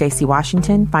 I'm Stacey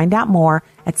Washington. Find out more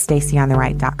at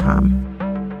StaceyOnTheRight.com.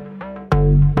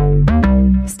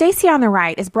 Stacey on the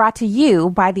Right is brought to you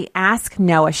by the Ask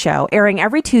Noah Show, airing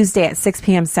every Tuesday at 6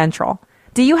 p.m. Central.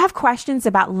 Do you have questions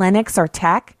about Linux or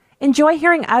tech? Enjoy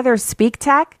hearing others speak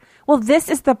tech? Well, this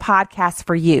is the podcast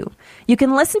for you. You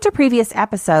can listen to previous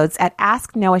episodes at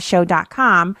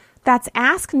AskNoahShow.com. That's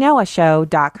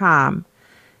AskNoahShow.com.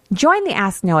 Join the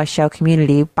Ask Noah Show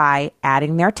community by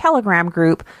adding their Telegram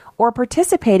group or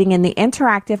participating in the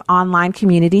interactive online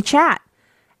community chat.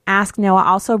 Ask Noah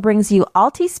also brings you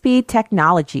Altispeed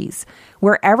Technologies.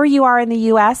 Wherever you are in the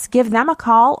U.S., give them a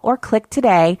call or click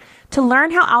today to learn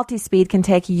how Altispeed can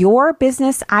take your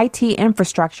business IT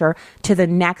infrastructure to the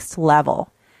next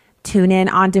level. Tune in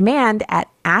on demand at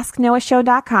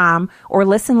AskNoahShow.com or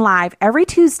listen live every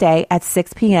Tuesday at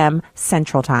 6 p.m.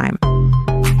 Central Time.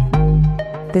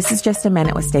 This is Just a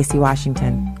Minute with Stacey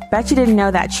Washington. Bet you didn't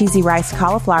know that cheesy rice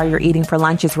cauliflower you're eating for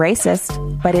lunch is racist,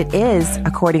 but it is,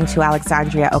 according to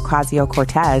Alexandria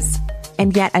Ocasio-Cortez.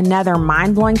 In yet another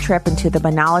mind-blowing trip into the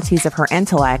banalities of her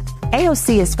intellect,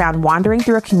 AOC is found wandering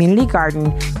through a community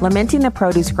garden, lamenting the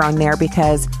produce grown there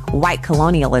because white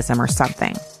colonialism or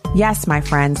something. Yes, my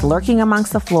friends, lurking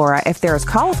amongst the flora, if there is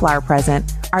cauliflower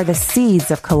present, are the seeds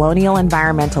of colonial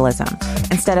environmentalism.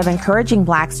 Instead of encouraging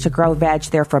blacks to grow veg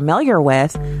they're familiar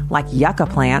with, like yucca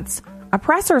plants,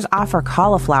 oppressors offer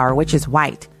cauliflower, which is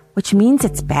white, which means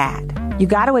it's bad. You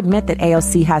got to admit that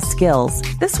AOC has skills.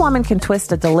 This woman can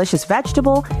twist a delicious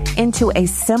vegetable into a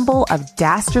symbol of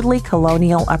dastardly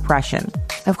colonial oppression.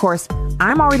 Of course,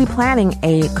 I'm already planning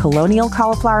a colonial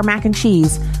cauliflower mac and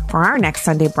cheese for our next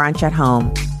Sunday brunch at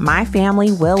home. My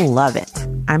family will love it.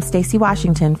 I'm Stacey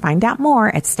Washington. Find out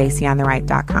more at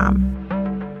StaceyOnTheRight.com.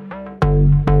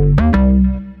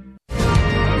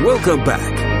 Welcome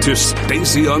back to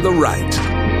Stacey on the Right.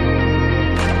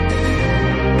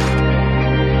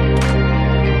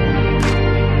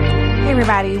 Hey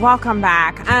everybody, welcome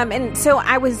back. And so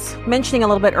I was mentioning a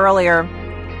little bit earlier,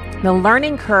 the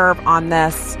learning curve on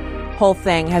this whole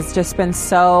thing has just been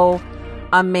so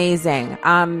amazing.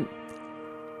 And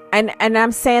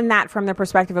I'm saying that from the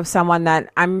perspective of someone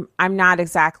that I'm not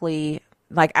exactly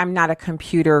like, I'm not a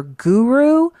computer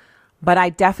guru, but I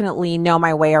definitely know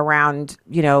my way around,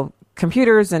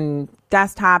 computers and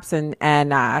desktops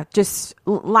and just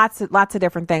lots of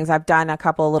different things. I've done a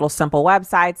couple of little simple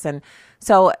websites. And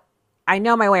so I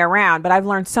know my way around, but I've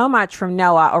learned so much from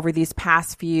Noah over these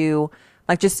past few,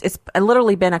 it's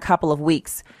literally been a couple of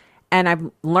weeks, and I've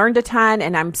learned a ton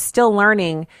and I'm still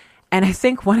learning. And I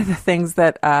think one of the things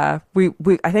that I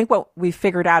think what we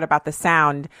figured out about the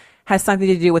sound has something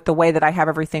to do with the way that I have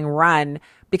everything run,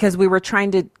 because we were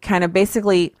trying to kind of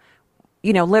basically,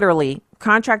 literally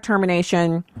contract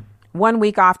termination, 1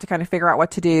 week off to kind of figure out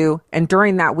what to do. And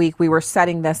during that week, we were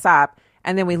setting this up.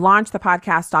 And then we launched the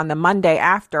podcast on the Monday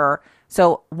after.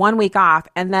 So 1 week off.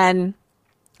 And then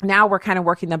now we're kind of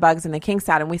working the bugs and the kinks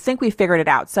out. And we think we figured it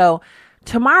out. So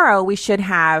tomorrow we should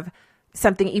have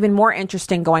something even more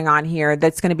interesting going on here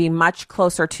that's going to be much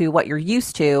closer to what you're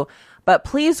used to. but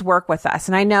please work with us.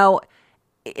 And I know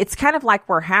it's kind of like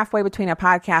we're halfway between a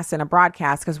podcast and a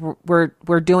broadcast because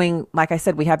we're doing, like I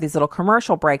said, we have these little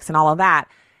commercial breaks and all of that.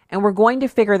 And we're going to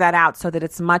figure that out so that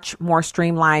it's much more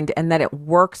streamlined and that it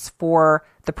works for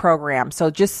the program. So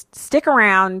just stick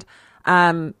around.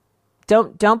 Please,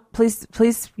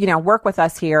 work with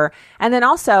us here. And then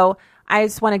also, I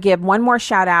just want to give one more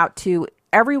shout out to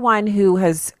everyone who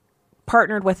has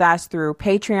partnered with us through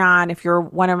Patreon. If you're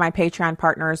one of my Patreon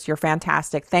partners, you're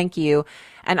fantastic. Thank you.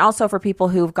 And also for people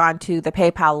who've gone to the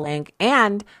PayPal link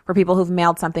and for people who've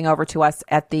mailed something over to us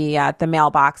at the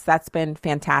mailbox. That's been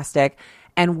fantastic.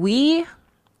 And we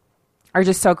are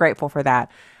just so grateful for that.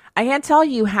 I can't tell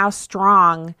you how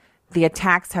strong the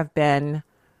attacks have been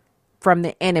from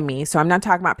the enemy. So I'm not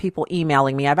talking about people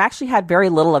emailing me. I've actually had very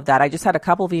little of that. I just had a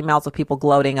couple of emails of people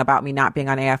gloating about me not being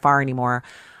on AFR anymore.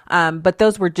 But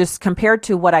those were just compared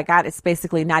to what I got. It's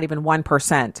basically not even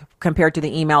 1% compared to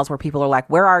the emails where people are like,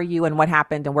 where are you and what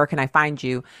happened and where can I find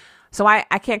you? So I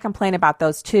can't complain about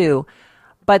those too.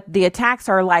 But the attacks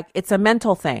are like, it's a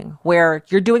mental thing where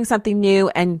you're doing something new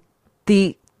and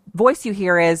the voice you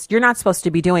hear is, you're not supposed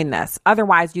to be doing this.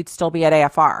 Otherwise, you'd still be at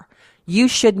AFR. You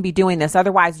shouldn't be doing this.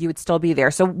 Otherwise, you would still be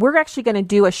there. So we're actually going to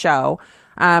do a show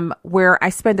where I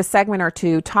spend a segment or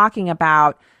two talking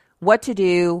about what to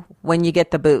do when you get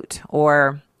the boot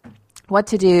or what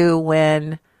to do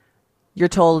when you're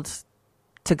told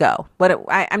to go.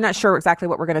 I'm not sure exactly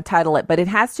what we're going to title it, but it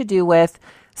has to do with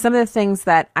some of the things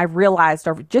that I've realized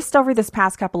over this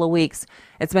past couple of weeks.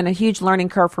 It's been a huge learning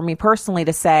curve for me personally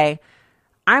to say,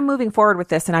 I'm moving forward with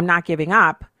this and I'm not giving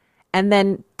up. And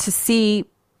then to see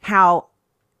how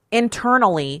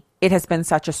internally it has been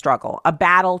such a struggle, a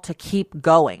battle to keep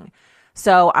going.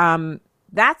 So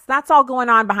that's all going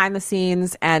on behind the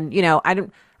scenes. And,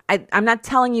 I'm not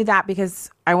telling you that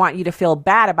because I want you to feel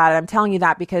bad about it. I'm telling you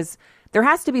that because there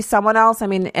has to be someone else. I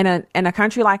mean, in a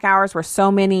country like ours where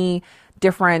so many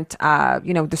different,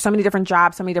 there's so many different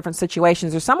jobs, so many different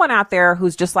situations. There's someone out there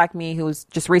who's just like me, who's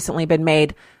just recently been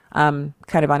made kind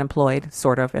of unemployed,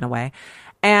 sort of in a way.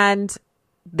 And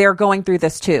they're going through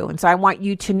this too. And so I want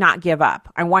you to not give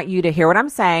up. I want you to hear what I'm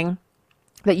saying,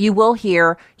 that you will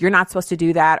hear you're not supposed to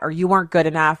do that, or you weren't good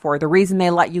enough, or the reason they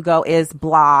let you go is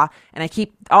blah. And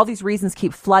all these reasons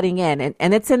keep flooding in.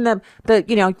 And it's in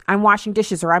I'm washing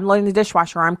dishes, or I'm loading the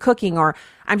dishwasher, or I'm cooking, or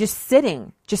I'm just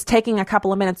sitting, just taking a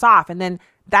couple of minutes off. And then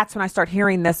that's when I start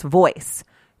hearing this voice.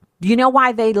 Do you know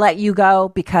why they let you go?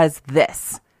 Because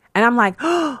this. And I'm like,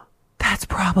 oh, that's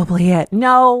probably it.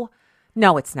 No,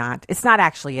 it's not. It's not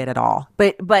actually it at all.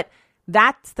 But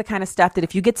that's the kind of stuff that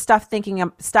if you get stuck thinking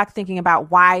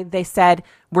about why they said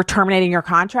we're terminating your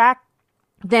contract,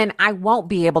 then I won't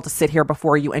be able to sit here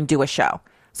before you and do a show.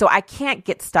 So I can't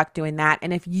get stuck doing that.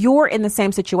 And if you're in the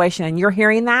same situation and you're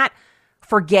hearing that,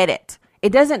 forget it.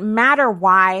 It doesn't matter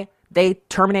why they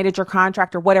terminated your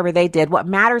contract or whatever they did. What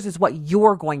matters is what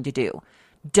you're going to do.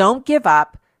 Don't give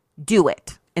up. Do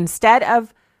it. Instead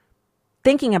of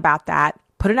thinking about that,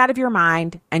 put it out of your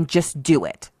mind and just do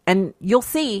it. And you'll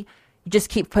see, you just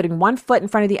keep putting one foot in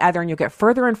front of the other and you'll get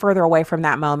further and further away from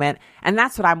that moment. And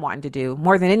that's what I'm wanting to do.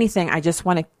 More than anything, I just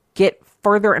want to get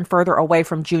further and further away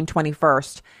from June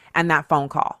 21st and that phone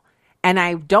call. And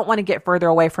I don't want to get further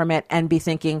away from it and be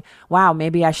thinking, wow,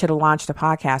 maybe I should have launched a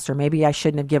podcast, or maybe I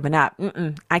shouldn't have given up.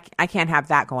 I can't have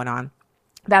that going on.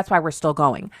 That's why we're still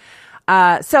going.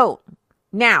 So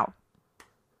now,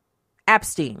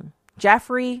 Epstein,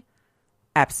 Jeffrey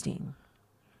Epstein.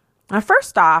 Now,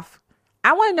 first off,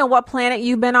 I want to know what planet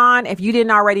you've been on if you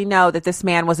didn't already know that this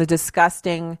man was a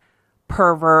disgusting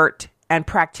pervert and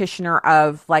practitioner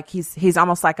of, like, he's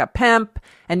almost like a pimp,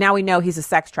 and now we know he's a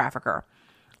sex trafficker,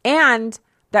 and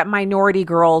that minority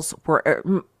girls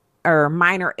were, or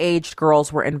minor aged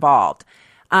girls were involved.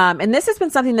 And this has been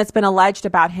something that's been alleged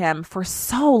about him for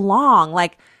so long.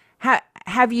 Like,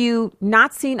 have you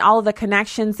not seen all of the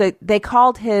connections that they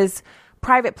called his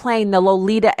private plane, the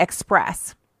Lolita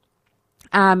Express?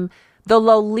 The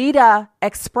Lolita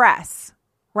Express,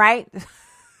 right?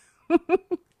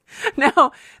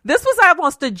 Now, this was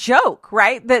almost a joke,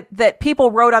 right? That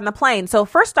people wrote on the plane. So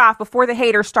first off, before the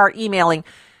haters start emailing,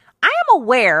 I am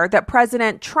aware that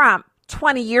President Trump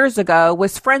 20 years ago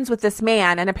was friends with this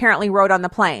man and apparently rode on the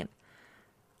plane.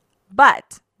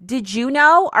 But did you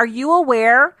know, are you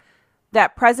aware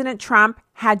that President Trump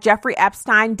had Jeffrey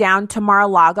Epstein down to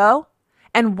Mar-a-Lago?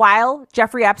 And while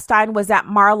Jeffrey Epstein was at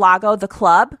Mar-a-Lago, the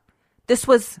club, this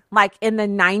was like in the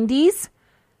 90s,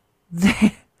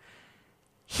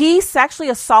 he sexually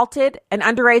assaulted an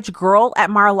underage girl at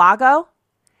Mar-a-Lago.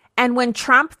 And when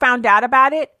Trump found out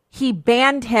about it, he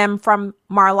banned him from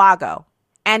Mar-a-Lago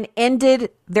and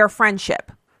ended their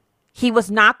friendship. he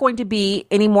was not going to be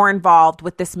any more involved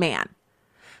with this man.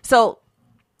 So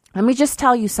let me just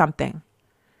tell you something.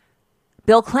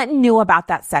 Bill Clinton knew about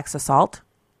that sex assault,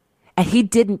 and he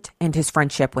didn't end his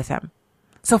friendship with him.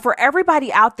 So for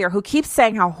everybody out there who keeps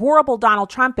saying how horrible Donald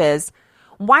Trump is,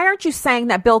 why aren't you saying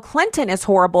that Bill Clinton is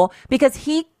horrible because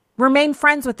he remained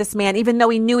friends with this man even though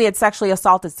he knew he had sexually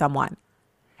assaulted someone?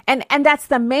 And that's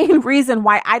the main reason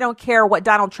why I don't care what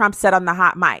Donald Trump said on the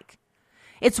hot mic.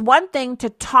 It's one thing to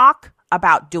talk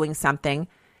about doing something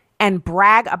and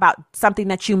brag about something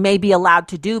that you may be allowed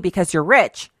to do because you're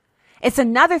rich. It's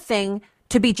another thing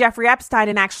to be Jeffrey Epstein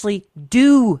and actually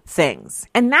do things.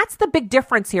 And that's the big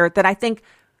difference here that I think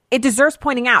it deserves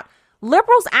pointing out.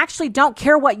 Liberals actually don't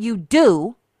care what you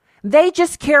do. They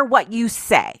just care what you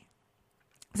say.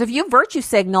 So if you virtue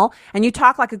signal and you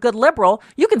talk like a good liberal,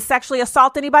 you can sexually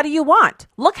assault anybody you want.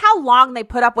 Look how long they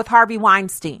put up with Harvey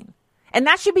Weinstein. And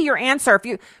that should be your answer.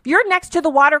 If you're next to the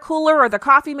water cooler or the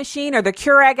coffee machine or the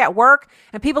Keurig at work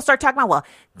and people start talking about, well,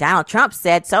 Donald Trump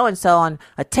said so-and-so on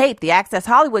a tape, the Access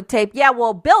Hollywood tape. Yeah,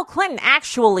 well, Bill Clinton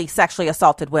actually sexually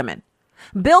assaulted women.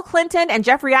 Bill Clinton and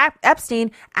Jeffrey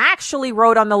Epstein actually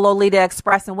rode on the Lolita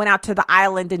Express and went out to the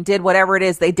island and did whatever it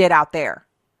is they did out there.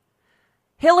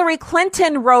 Hillary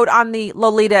Clinton rode on the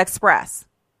Lolita Express.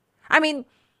 I mean,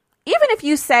 even if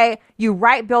you say you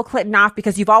write Bill Clinton off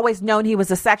because you've always known he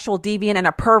was a sexual deviant and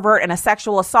a pervert and a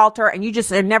sexual assaulter, and you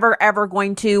just are never, ever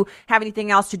going to have anything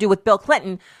else to do with Bill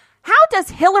Clinton, how does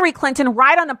Hillary Clinton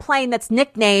ride on a plane that's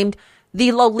nicknamed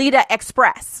the Lolita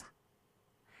Express?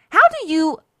 How do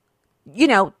you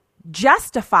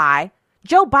justify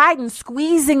Joe Biden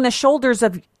squeezing the shoulders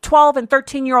of 12 and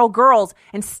 13-year-old girls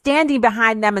and standing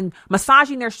behind them and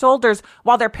massaging their shoulders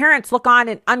while their parents look on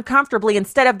and uncomfortably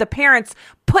instead of the parents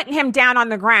putting him down on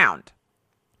the ground?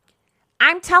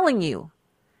 I'm telling you,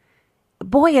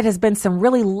 boy, it has been some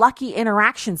really lucky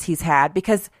interactions he's had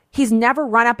because he's never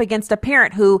run up against a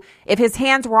parent who, if his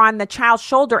hands were on the child's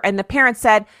shoulder and the parent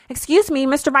said, "Excuse me,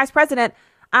 Mr. Vice President,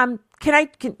 I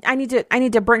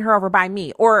need to bring her over by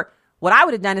me." Or what I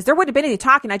would have done is there wouldn't have been any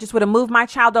talking. I just would have moved my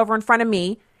child over in front of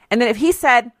me. And then if he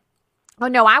said, "Oh,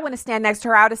 no, I want to stand next to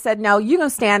her," I would have said, "No, you're going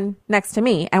to stand next to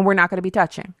me and we're not going to be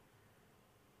touching."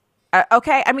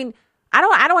 Okay. I mean, I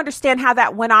don't understand how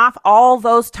that went off all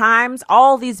those times,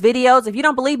 all these videos. If you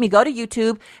don't believe me, go to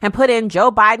YouTube and put in Joe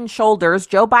Biden shoulders,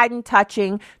 Joe Biden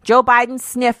touching, Joe Biden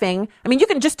sniffing. I mean, you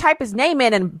can just type his name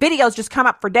in and videos just come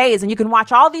up for days and you can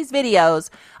watch all these videos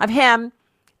of him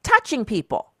touching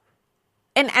people.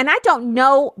 And I don't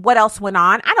know what else went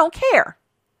on. I don't care.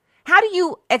 How do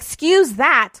you excuse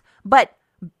that? But,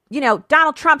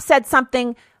 Donald Trump said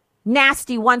something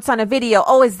nasty once on a video.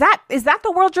 Oh, is that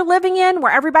the world you're living in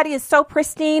where everybody is so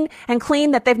pristine and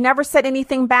clean that they've never said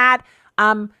anything bad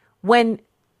when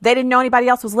they didn't know anybody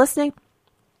else was listening?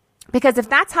 Because if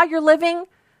that's how you're living,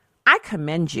 I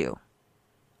commend you.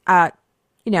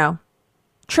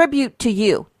 Tribute to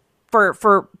you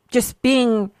for just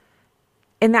being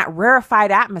in that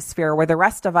rarefied atmosphere where the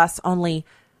rest of us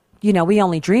we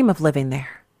only dream of living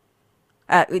there.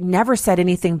 Never said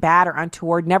anything bad or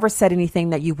untoward, never said anything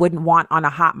that you wouldn't want on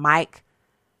a hot mic.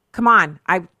 Come on.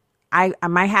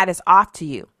 My hat is off to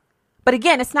you. But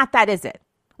again, it's not that, is it?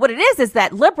 What it is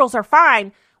that liberals are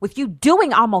fine with you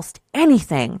doing almost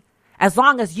anything as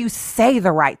long as you say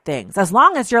the right things. As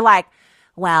long as you're like,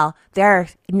 well, there are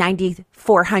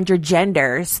 9,400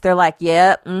 genders. They're like,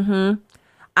 yeah,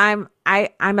 I'm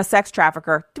a sex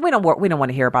trafficker. We don't want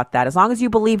to hear about that. As long as you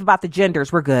believe about the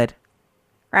genders, we're good.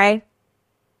 Right?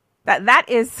 That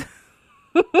is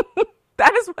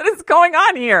that is what is going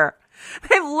on here.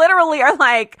 They literally are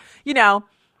like,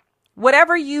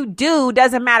 whatever you do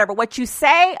doesn't matter, but what you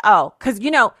say, because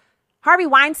Harvey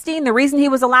Weinstein, the reason he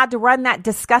was allowed to run that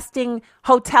disgusting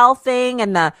hotel thing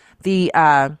and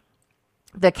the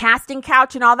casting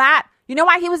couch and all that, you know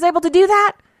why he was able to do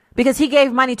that? Because he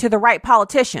gave money to the right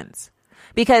politicians.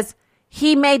 Because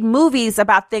he made movies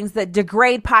about things that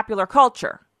degrade popular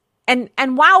culture.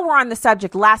 And while we're on the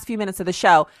subject, last few minutes of the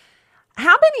show,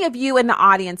 how many of you in the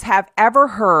audience have ever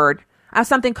heard of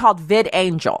something called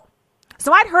VidAngel?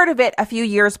 So I'd heard of it a few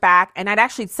years back, and I'd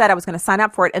actually said I was going to sign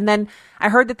up for it. And then I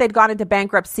heard that they'd gone into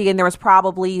bankruptcy and there was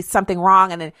probably something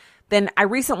wrong. And then I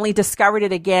recently discovered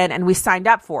it again and we signed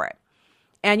up for it.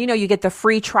 And, you get the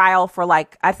free trial for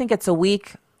I think it's a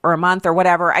week or a month or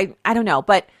whatever. I don't know.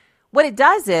 But what it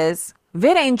does is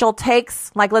VidAngel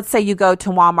takes, let's say you go to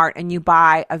Walmart and you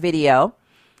buy a video.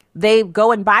 They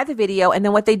go and buy the video. And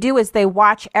then what they do is they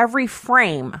watch every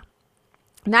frame,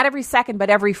 not every second, but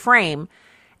every frame.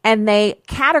 And they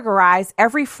categorize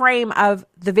every frame of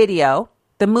the video,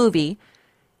 the movie,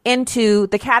 into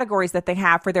the categories that they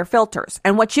have for their filters.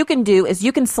 And what you can do is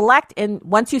you can select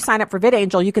once you sign up for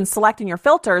VidAngel, you can select in your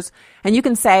filters and you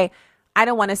can say, I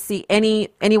don't want to see I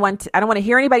don't want to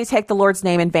hear anybody take the Lord's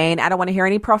name in vain. I don't want to hear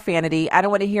any profanity. I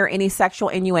don't want to hear any sexual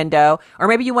innuendo. Or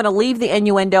maybe you want to leave the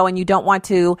innuendo and you don't want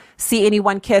to see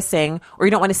anyone kissing, or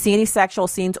you don't want to see any sexual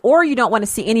scenes, or you don't want to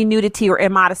see any nudity or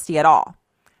immodesty at all.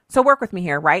 So work with me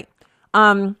here, right?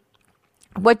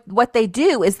 What they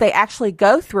do is they actually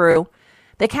go through,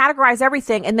 they categorize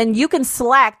everything, and then you can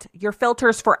select your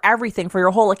filters for everything, for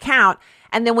your whole account.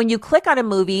 And then when you click on a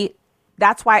movie,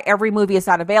 that's why every movie is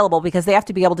not available, because they have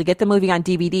to be able to get the movie on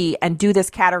DVD and do this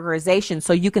categorization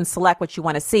so you can select what you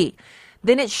want to see.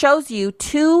 Then it shows you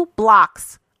 2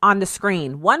 blocks on the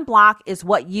screen. One block is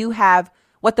what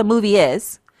the movie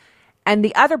is, and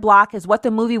the other block is what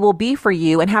the movie will be for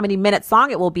you and how many minutes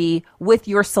long it will be with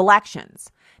your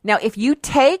selections. Now, if you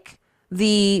take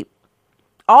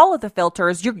all of the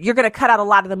filters, you're going to cut out a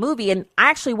lot of the movie. And I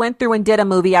actually went through and did a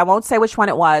movie. I won't say which one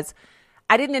it was.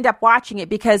 I didn't end up watching it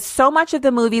because so much of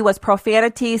the movie was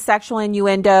profanity, sexual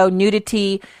innuendo,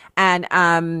 nudity,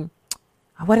 and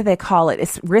what do they call it?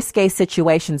 It's risque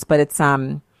situations, but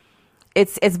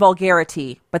it's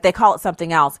vulgarity, but they call it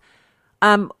something else.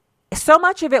 So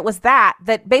much of it was that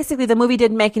basically the movie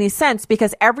didn't make any sense,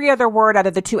 because every other word out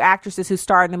of the 2 actresses who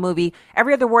starred in the movie,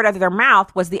 every other word out of their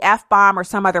mouth was the F-bomb or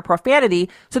some other profanity.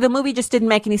 So the movie just didn't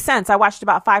make any sense. I watched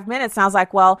about 5 minutes and I was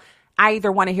like, well, I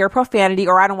either want to hear profanity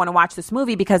or I don't want to watch this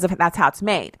movie because that's how it's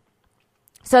made.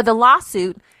 So the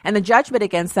lawsuit and the judgment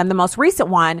against them, the most recent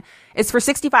one, is for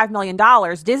 $65 million.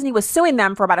 Disney was suing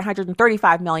them for about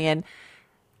 $135 million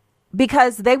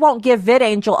because they won't give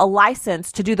VidAngel a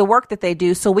license to do the work that they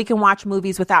do so we can watch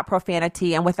movies without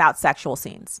profanity and without sexual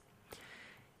scenes.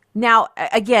 Now,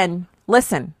 again,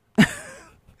 listen.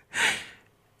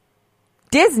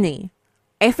 Disney,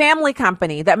 a family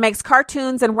company that makes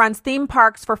cartoons and runs theme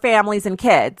parks for families and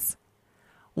kids,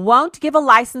 won't give a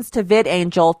license to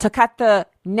VidAngel to cut the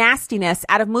nastiness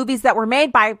out of movies that were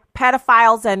made by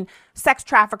pedophiles and sex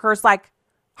traffickers like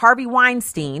Harvey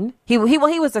Weinstein. He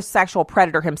was a sexual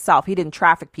predator himself. He didn't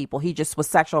traffic people. He just was a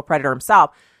sexual predator himself.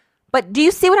 But do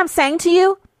you see what I'm saying to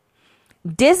you?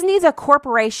 Disney, the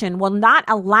corporation, will not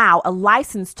allow a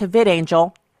license to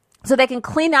VidAngel so they can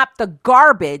clean up the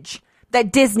garbage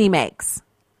that Disney makes.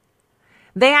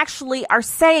 They actually are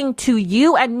saying to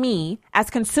you and me as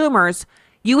consumers,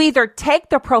 you either take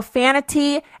the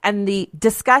profanity and the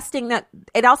disgusting, that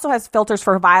it also has filters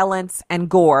for violence and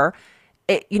gore.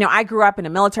 I grew up in a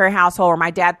military household where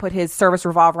my dad put his service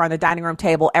revolver on the dining room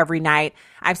table every night.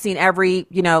 I've seen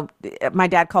my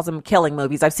dad calls them killing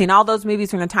movies. I've seen all those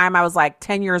movies from the time I was like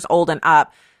 10 years old and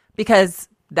up, because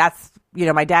that's,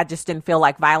 my dad just didn't feel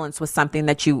like violence was something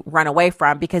that you run away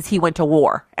from, because he went to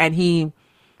war and he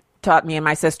taught me and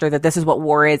my sister that this is what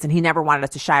war is, and he never wanted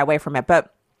us to shy away from it.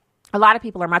 But a lot of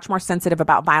people are much more sensitive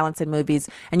about violence in movies,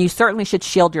 and you certainly should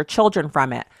shield your children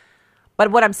from it.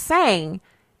 But what I'm saying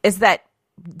is that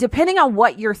depending on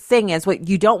what your thing is, what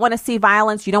you don't want to see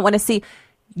violence, you don't want to see,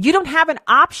 you don't have an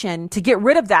option to get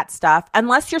rid of that stuff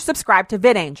unless you're subscribed to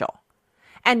VidAngel.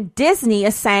 And Disney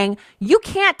is saying, you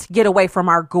can't get away from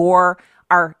our gore,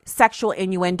 our sexual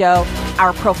innuendo,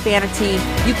 our profanity.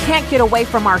 You can't get away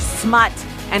from our smut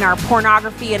and our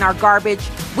pornography and our garbage.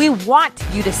 We want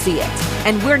you to see it,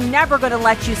 and we're never going to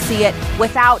let you see it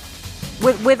with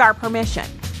our permission.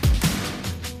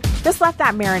 Just let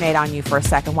that marinate on you for a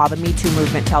second while the Me Too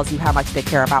movement tells you how much they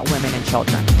care about women and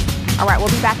children. All right,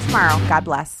 we'll be back tomorrow. God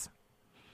bless.